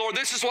going to tell you, Lord,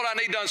 this is what I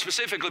need done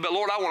specifically, but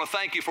Lord, I want to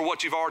thank you for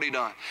what you've already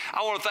done.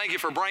 I want to thank you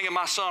for bringing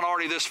my son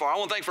already this far. I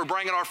want to thank you for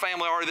bringing our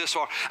family already this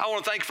far. I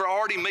want to thank you for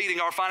already meeting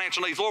our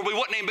financial needs. Lord, we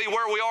wouldn't even be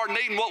where we are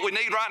needing what we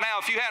need right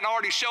now if you hadn't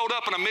already showed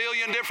up in a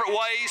million different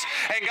ways.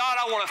 And God,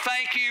 I want to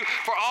thank you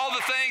for all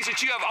the things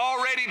that you have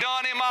already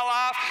done in my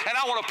life. And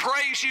I want to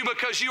praise you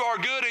because you are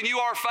good and you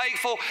are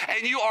faithful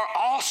and you are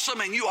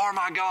awesome and you are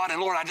my God.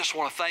 And Lord, I just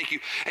want to thank you.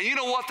 And you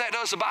know what that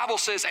does? The Bible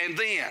says, and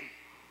then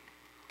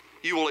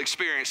you will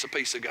experience the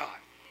peace of God.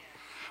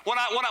 When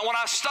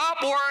I stop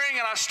worrying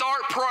and I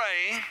start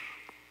praying,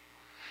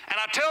 and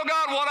I tell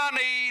God what I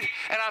need,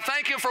 and I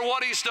thank him for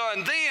what he's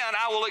done, then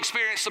I will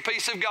experience the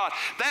peace of God.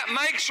 That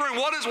makes room.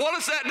 What does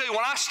that do?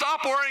 When I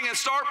stop worrying and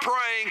start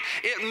praying,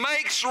 it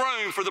makes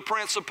room for the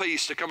Prince of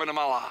Peace to come into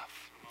my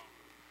life.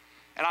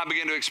 and I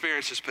begin to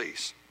experience his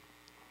peace.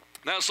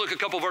 Now let's look a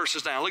couple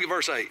verses down. Look at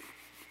verse 8.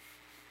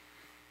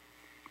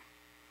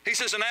 He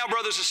says, and now,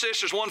 brothers and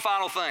sisters, one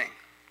final thing.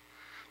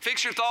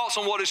 Fix your thoughts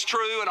on what is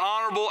true and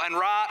honorable and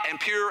right and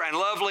pure and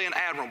lovely and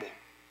admirable.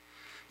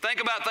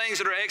 Think about things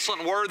that are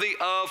excellent and worthy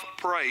of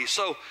praise.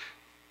 So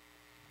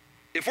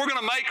if we're going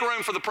to make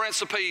room for the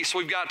Prince of Peace,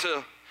 we've got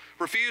to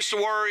refuse to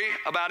worry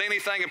about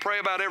anything and pray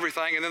about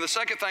everything. And then the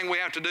second thing we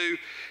have to do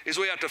is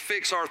we have to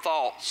fix our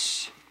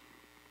thoughts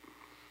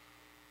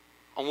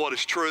on what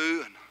is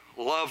true and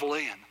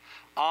lovely and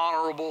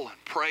honorable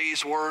and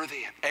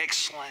praiseworthy and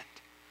excellent.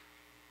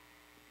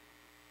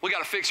 We got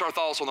to fix our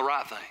thoughts on the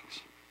right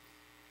things.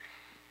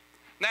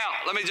 Now,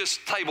 let me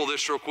just table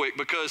this real quick,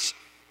 because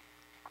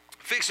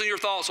fixing your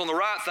thoughts on the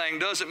right thing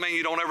doesn't mean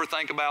you don't ever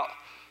think about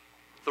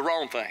the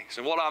wrong things.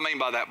 And what do I mean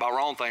by that, by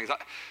wrong things?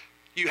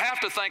 You have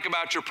to think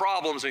about your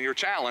problems and your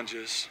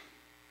challenges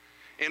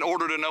in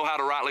order to know how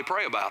to rightly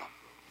pray about them.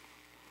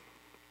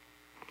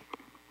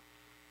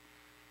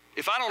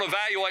 If I don't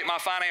evaluate my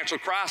financial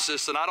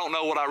crisis, then I don't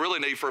know what I really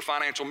need for a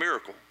financial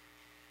miracle.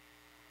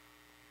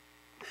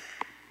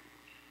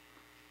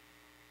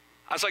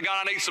 I say,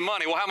 God, I need some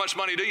money. Well, how much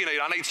money do you need?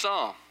 I need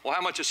some. Well, how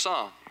much is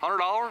some? $100?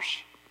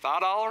 $5?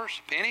 A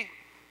penny?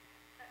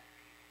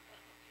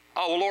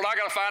 Oh, well, Lord, I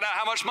got to find out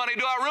how much money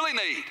do I really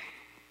need.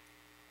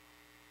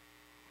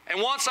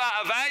 And once I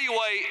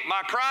evaluate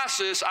my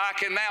crisis, I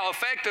can now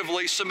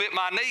effectively submit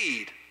my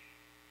need.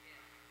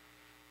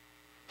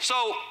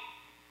 So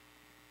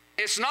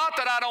it's not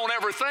that I don't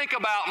ever think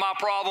about my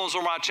problems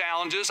or my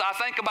challenges. I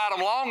think about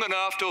them long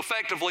enough to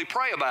effectively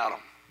pray about them.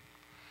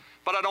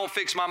 But I don't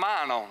fix my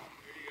mind on them.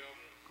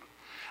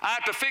 I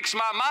have to fix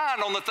my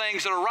mind on the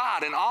things that are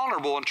right and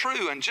honorable and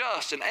true and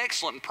just and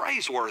excellent and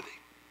praiseworthy.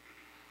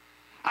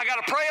 I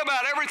got to pray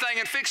about everything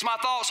and fix my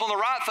thoughts on the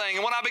right thing.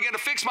 And when I begin to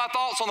fix my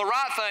thoughts on the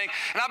right thing,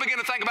 and I begin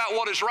to think about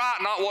what is right,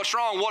 not what's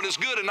wrong, what is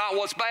good and not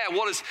what's bad,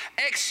 what is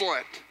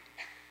excellent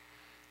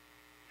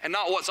and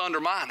not what's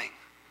undermining,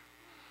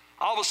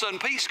 all of a sudden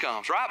peace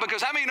comes, right?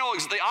 Because how many know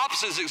the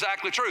opposite is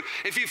exactly true?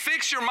 If you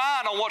fix your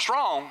mind on what's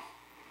wrong,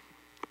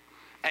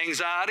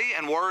 anxiety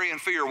and worry and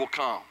fear will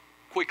come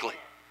quickly.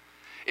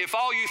 If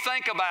all you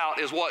think about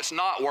is what's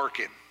not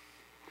working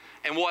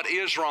and what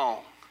is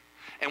wrong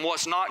and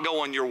what's not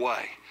going your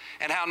way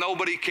and how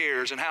nobody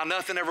cares and how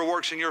nothing ever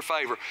works in your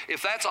favor,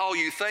 if that's all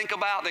you think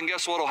about, then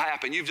guess what will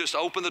happen? You've just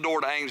opened the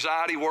door to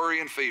anxiety, worry,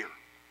 and fear.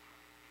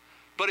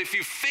 But if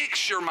you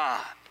fix your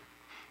mind,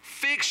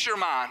 fix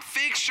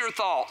your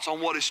thoughts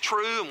on what is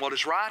true and what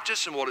is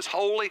righteous and what is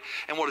holy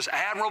and what is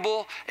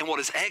admirable and what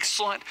is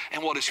excellent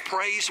and what is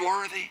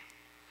praiseworthy.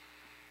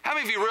 How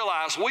many of you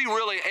realize we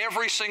really,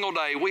 every single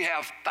day, we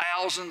have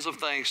thousands of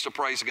things to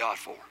praise God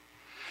for?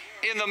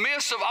 In the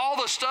midst of all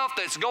the stuff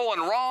that's going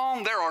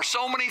wrong, there are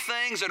so many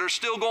things that are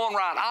still going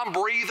right. I'm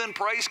breathing.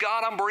 Praise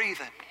God, I'm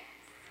breathing.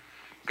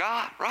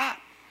 God, right?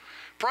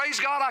 Praise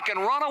God, I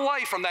can run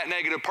away from that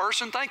negative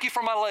person. Thank you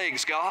for my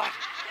legs, God.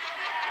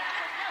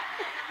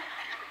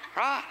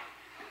 Right?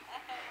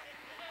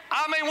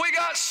 I mean, we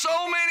got so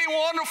many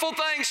wonderful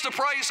things to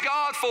praise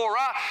God for,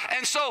 right?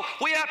 And so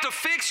we have to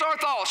fix our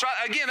thoughts,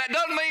 right? Again, that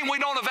doesn't mean we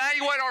don't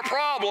evaluate our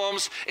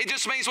problems. It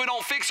just means we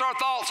don't fix our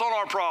thoughts on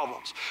our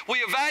problems. We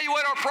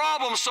evaluate our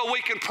problems so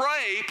we can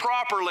pray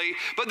properly,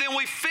 but then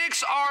we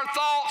fix our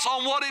thoughts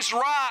on what is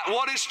right,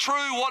 what is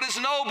true, what is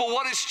noble,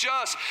 what is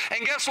just.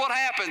 And guess what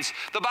happens?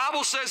 The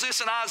Bible says this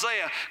in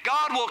Isaiah,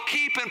 God will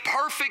keep in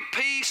perfect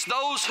peace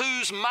those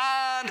whose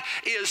mind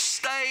is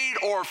stayed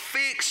or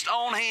fixed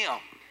on Him.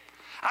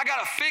 I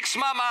got to fix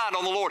my mind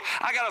on the Lord.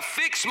 I got to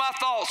fix my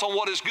thoughts on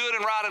what is good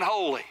and right and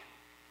holy.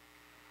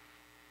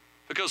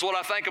 Because what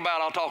I think about,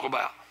 I'll talk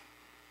about.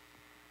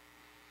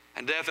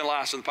 And death and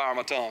life is in the power of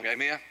my tongue.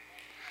 Amen?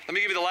 Let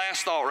me give you the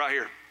last thought right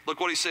here. Look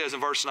what he says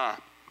in verse 9.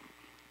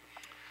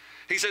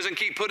 He says, and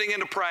keep putting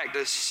into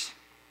practice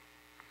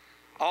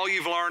all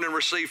you've learned and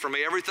received from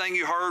me, everything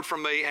you heard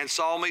from me and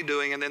saw me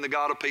doing, and then the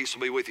God of peace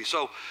will be with you.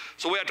 So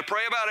we have to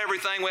pray about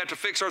everything. We have to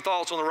fix our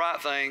thoughts on the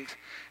right things.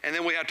 And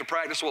then we have to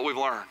practice what we've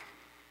learned.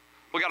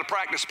 We got to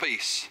practice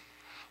peace.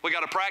 We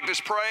got to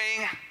practice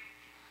praying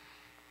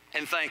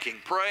and thinking,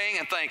 praying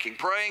and thinking,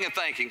 praying and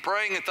thinking,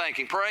 praying and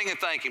thinking, praying and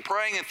thinking,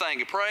 praying and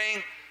thinking,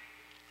 praying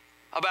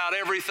about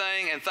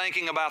everything and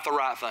thinking about the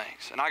right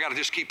things. And I got to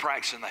just keep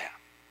practicing that.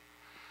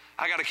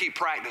 I got to keep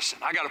practicing.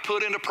 I got to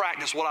put into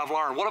practice what I've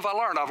learned. What have I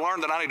learned? I've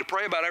learned that I need to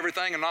pray about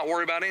everything and not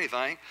worry about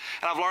anything.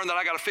 And I've learned that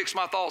I got to fix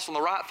my thoughts on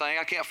the right thing.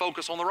 I can't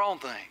focus on the wrong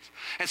things.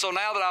 And so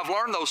now that I've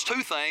learned those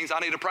two things, I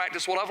need to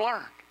practice what I've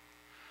learned.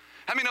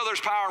 How many know there's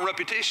power in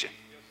repetition?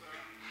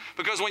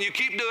 Because when you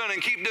keep doing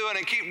and keep doing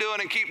and keep doing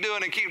and keep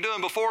doing and keep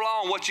doing, before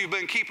long, what you've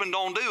been keeping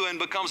on doing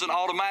becomes an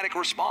automatic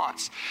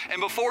response.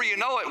 And before you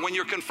know it, when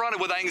you're confronted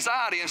with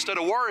anxiety, instead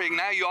of worrying,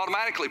 now you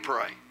automatically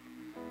pray.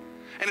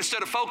 And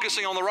instead of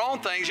focusing on the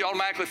wrong things, you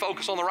automatically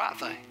focus on the right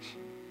things.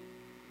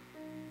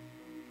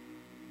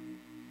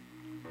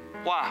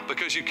 Why?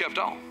 Because you kept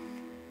on.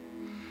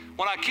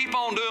 When I keep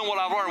on doing what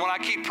I've learned, when I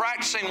keep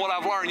practicing what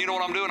I've learned, you know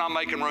what I'm doing? I'm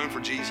making room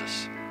for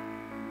Jesus.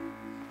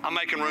 I'm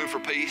making room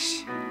for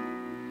peace.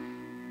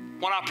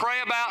 When I pray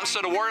about,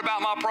 instead of worry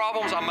about my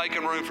problems, I'm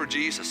making room for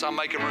Jesus. I'm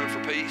making room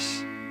for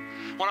peace.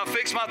 When I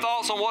fix my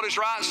thoughts on what is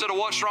right instead of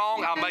what's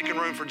wrong, I'm making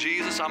room for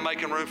Jesus. I'm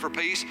making room for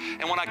peace.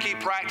 And when I keep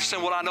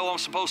practicing what I know I'm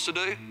supposed to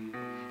do,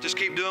 just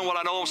keep doing what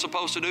I know I'm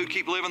supposed to do,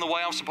 keep living the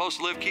way I'm supposed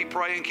to live, keep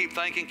praying, keep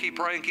thinking, keep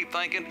praying, keep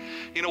thinking,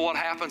 you know what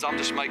happens? I'm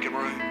just making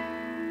room.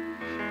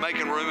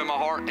 Making room in my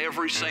heart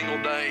every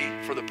single day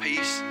for the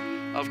peace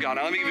of God.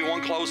 Now let me give you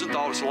one closing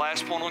thought. It's the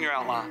last point on your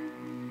outline.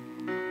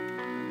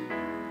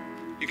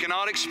 You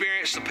cannot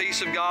experience the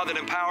peace of God that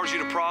empowers you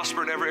to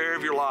prosper in every area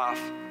of your life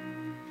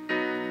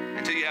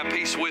until you have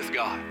peace with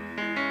God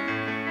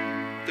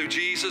through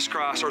Jesus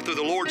Christ, or through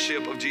the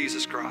lordship of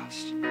Jesus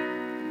Christ.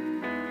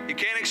 You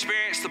can't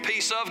experience the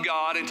peace of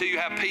God until you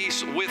have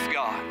peace with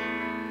God.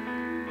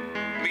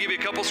 Let me give you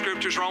a couple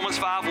scriptures. Romans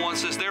 5:1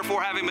 says,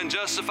 therefore, having been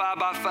justified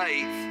by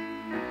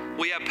faith,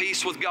 we have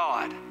peace with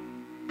God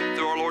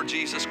through our Lord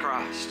Jesus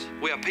Christ.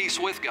 We have peace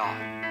with God.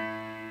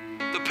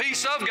 The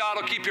peace of God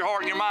will keep your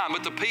heart and your mind,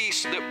 but the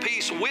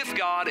peace with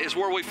God is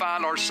where we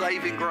find our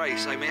saving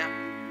grace. Amen.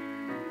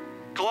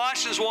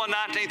 Colossians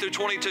 1:19 through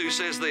 22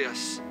 says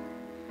this,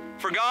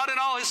 for God in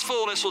all his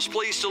fullness was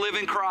pleased to live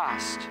in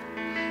Christ.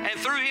 And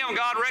through him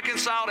God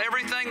reconciled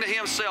everything to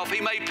himself.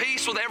 He made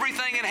peace with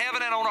everything in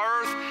heaven and on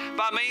earth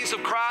by means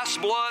of Christ's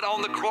blood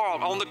on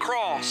the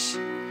cross.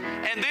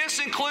 And this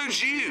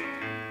includes you.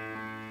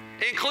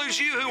 It includes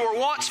you who were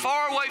once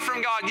far away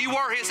from God. You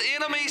were his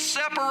enemies,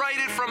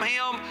 separated from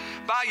him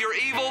by your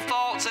evil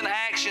thoughts and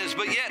actions.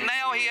 But yet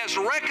now he has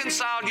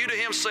reconciled you to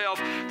himself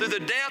through the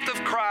death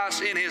of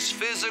Christ in his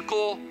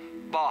physical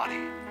body.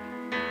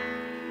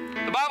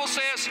 The Bible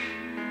says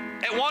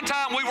at one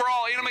time we were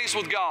all enemies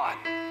with God.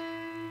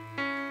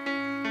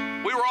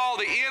 We were all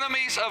the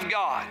enemies of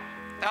God.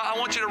 Now I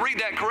want you to read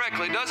that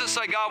correctly. It doesn't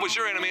say God was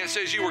your enemy. It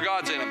says you were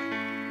God's enemy.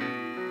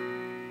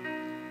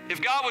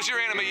 If God was your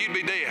enemy, you'd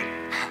be dead.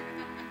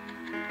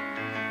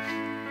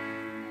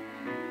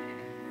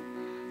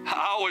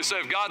 I always say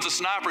if God's a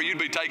sniper, you'd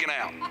be taken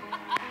out.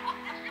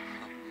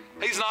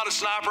 He's not a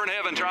sniper in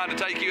heaven trying to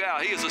take you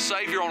out. He is a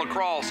Savior on a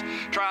cross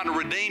trying to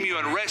redeem you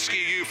and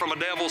rescue you from a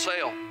devil's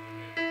hell.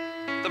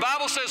 The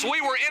Bible says we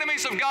were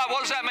enemies of God.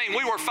 What does that mean?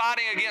 We were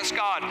fighting against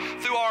God.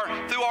 Through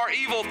our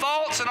evil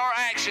thoughts and our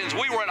actions,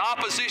 we were in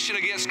opposition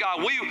against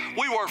God.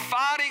 We were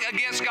fighting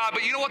against God.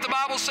 But you know what the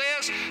Bible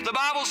says? The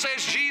Bible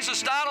says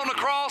Jesus died on the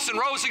cross and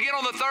rose again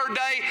on the third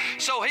day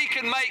so he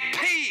can make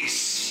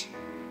peace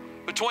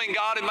between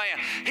God and man.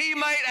 He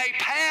made a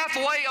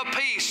pathway of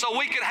peace so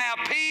we could have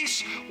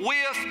peace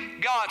with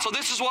God. So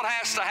this is what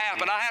has to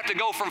happen. I have to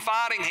go from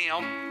fighting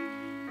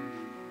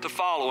him to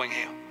following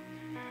him.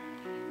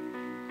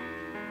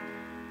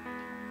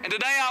 And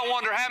today I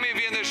wonder how many of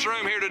you in this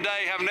room here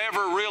today have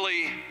never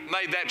really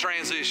made that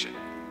transition.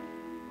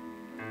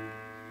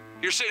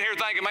 You're sitting here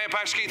thinking, man,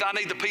 Pastor Keith, I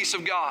need the peace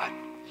of God.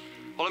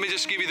 Well, let me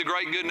just give you the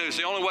great good news.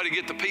 The only way to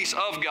get the peace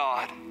of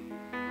God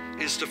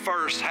is to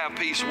first have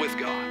peace with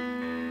God.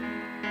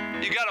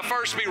 You got to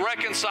first be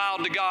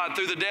reconciled to God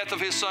through the death of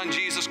his son,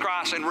 Jesus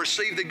Christ, and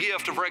receive the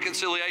gift of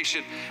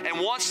reconciliation.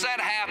 And once that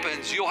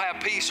happens, you'll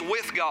have peace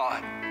with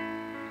God.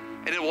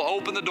 And it will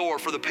open the door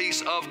for the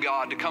peace of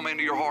God to come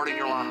into your heart and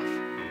your life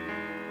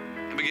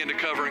and begin to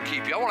cover and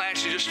keep you. I want to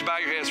ask you just to bow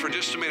your heads for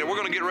just a minute. We're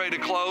going to get ready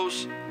to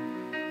close.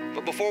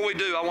 But before we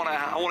do, I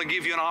want to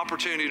give you an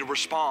opportunity to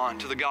respond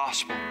to the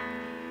gospel.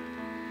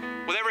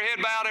 With every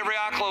head bowed, every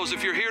eye closed,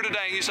 if you're here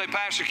today and you say,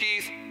 Pastor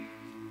Keith,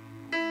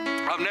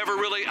 I've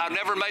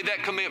never made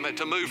that commitment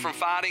to move from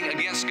fighting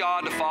against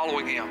God to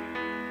following him.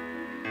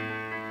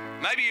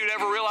 Maybe you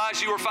never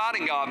realized you were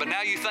fighting God, but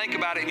now you think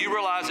about it and you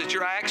realize that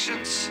your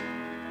actions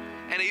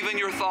and even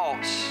your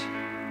thoughts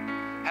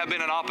have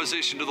been in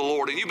opposition to the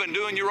Lord. And you've been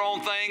doing your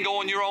own thing,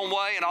 going your own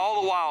way, and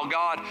all the while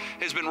God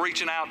has been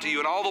reaching out to you,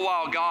 and all the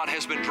while God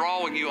has been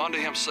drawing you unto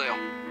himself.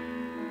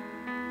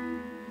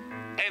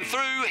 And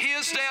through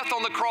his death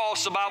on the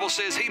cross, the Bible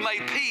says he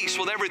made peace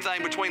with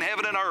everything between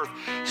heaven and earth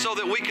so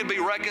that we could be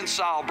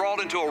reconciled,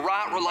 brought into a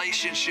right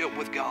relationship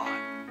with God.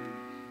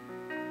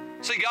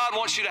 See, God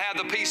wants you to have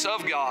the peace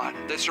of God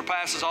that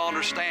surpasses all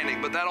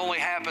understanding, but that only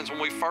happens when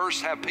we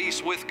first have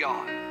peace with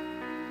God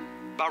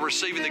by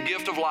receiving the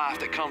gift of life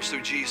that comes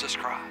through Jesus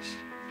Christ.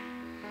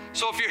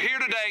 So if you're here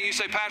today and you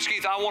say, Pastor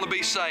Keith, I want to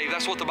be saved.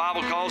 That's what the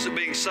Bible calls it,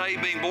 being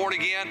saved, being born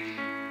again.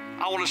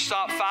 I want to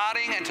stop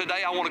fighting, and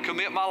today I want to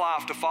commit my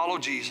life to follow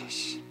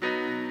Jesus.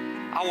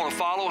 I want to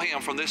follow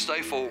him from this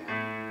day forward.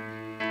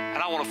 And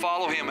I want to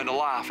follow him into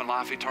life and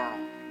life eternal.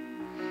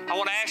 I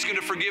want to ask him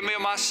to forgive me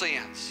of my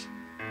sins.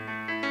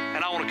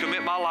 And I want to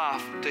commit my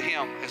life to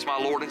him as my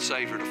Lord and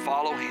Savior, to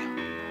follow him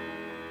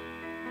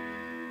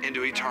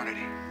into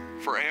eternity,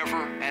 forever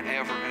and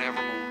ever and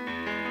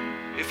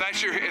evermore. If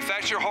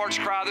that's your heart's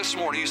cry this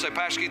morning, you say,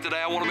 Pastor Keith,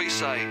 today I want to be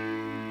saved.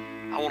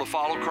 I want to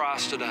follow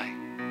Christ today.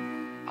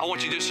 I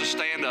want you just to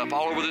stand up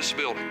all over this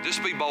building.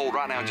 Just be bold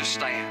right now. Just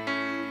stand.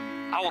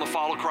 I want to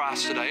follow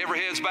Christ today. Every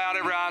head's bowed,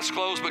 every eye's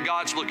closed, but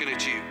God's looking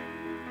at you.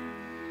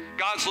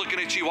 God's looking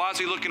at you. Why is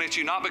he looking at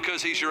you? Not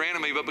because he's your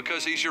enemy, but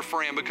because he's your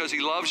friend, because he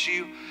loves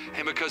you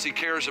and because he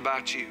cares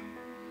about you.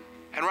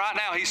 And right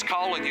now, He's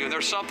calling you, and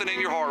there's something in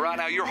your heart. Right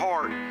now, your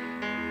heart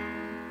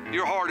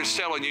is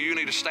telling you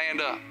need to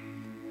stand up.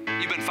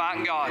 You've been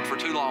fighting God for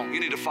too long. You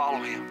need to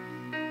follow Him.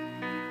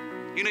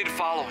 You need to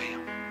follow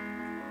Him.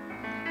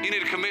 You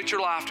need to commit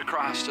your life to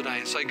Christ today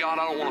and say, God,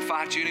 I don't want to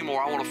fight you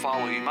anymore. I want to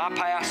follow you. My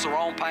path's the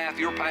wrong path.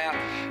 Your path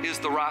is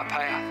the right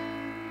path.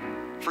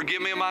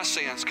 Forgive me of my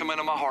sins. Come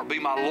into my heart. Be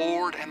my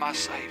Lord and my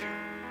Savior.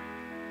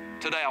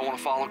 Today, I want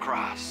to follow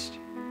Christ.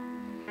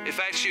 If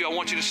that's you, I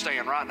want you to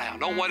stand right now.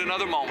 Don't wait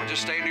another moment.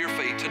 Just stand to your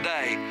feet.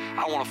 Today,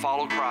 I want to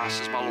follow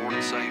Christ as my Lord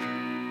and Savior.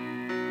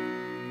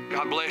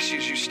 God bless you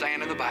as you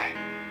stand in the back.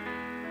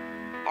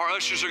 Our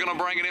ushers are going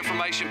to bring an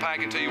information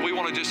packet to you. We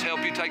want to just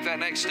help you take that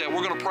next step.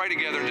 We're going to pray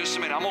together in just a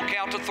minute. I'm going to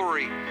count to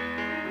 3.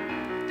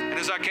 And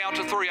as I count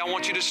to 3, I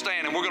want you to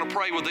stand, and we're going to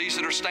pray with these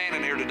that are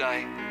standing here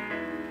today.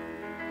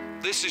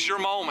 This is your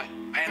moment.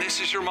 Man, this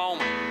is your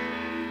moment.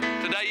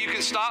 Today you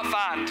can stop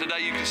fighting. Today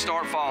you can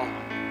start following.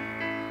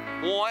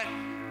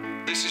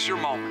 1, this is your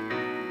moment.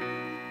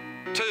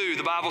 2,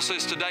 the Bible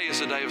says today is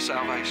the day of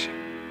salvation.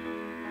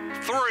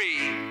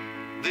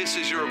 3, this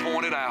is your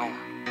appointed hour.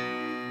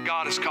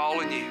 God is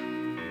calling you.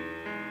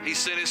 He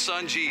sent His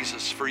Son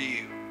Jesus for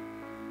you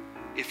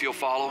if you'll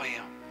follow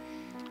Him.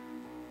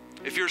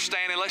 If you're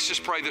standing, let's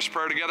just pray this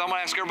prayer together. I'm going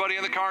to ask everybody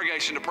in the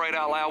congregation to pray it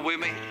out loud with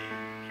me.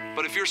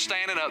 But if you're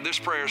standing up, this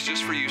prayer is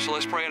just for you, so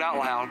let's pray it out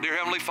loud. Dear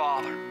Heavenly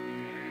Father,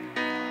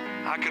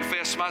 I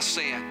confess my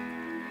sin.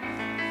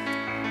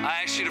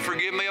 I ask you to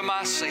forgive me of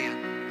my sin.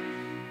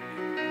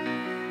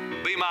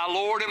 Be my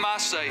Lord and my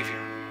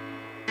Savior.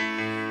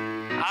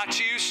 I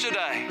choose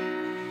today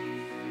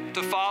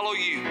to follow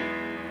you,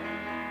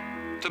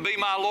 to be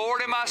my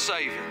Lord and my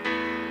Savior.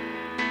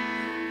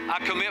 I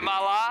commit my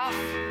life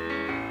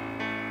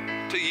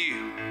to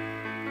you,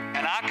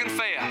 and I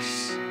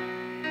confess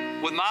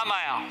with my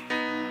mouth,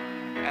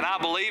 and I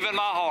believe in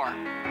my heart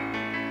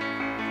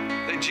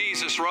that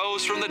Jesus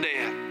rose from the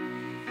dead,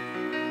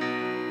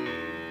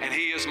 and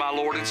He is my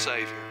Lord and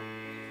Savior.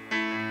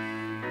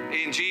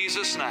 In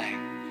Jesus' name,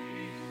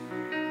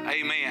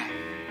 amen.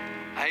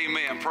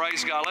 Amen.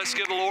 Praise God. Let's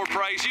give the Lord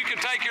praise. You can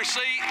take your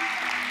seat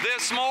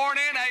this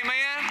morning.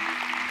 Amen.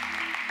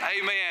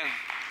 Amen.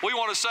 We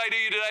want to say to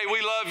you today,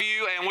 we love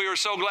you, and we are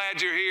so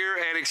glad you're here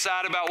and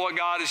excited about what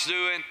God is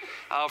doing.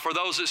 For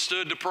those that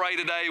stood to pray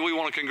today, we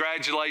want to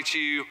congratulate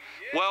you.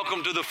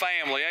 Welcome to the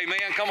family.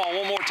 Amen. Come on,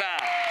 one more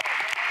time.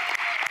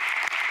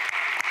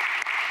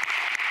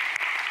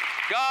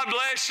 God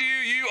bless you.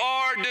 You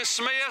are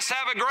dismissed.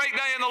 Have a great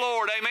day in the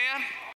Lord. Amen.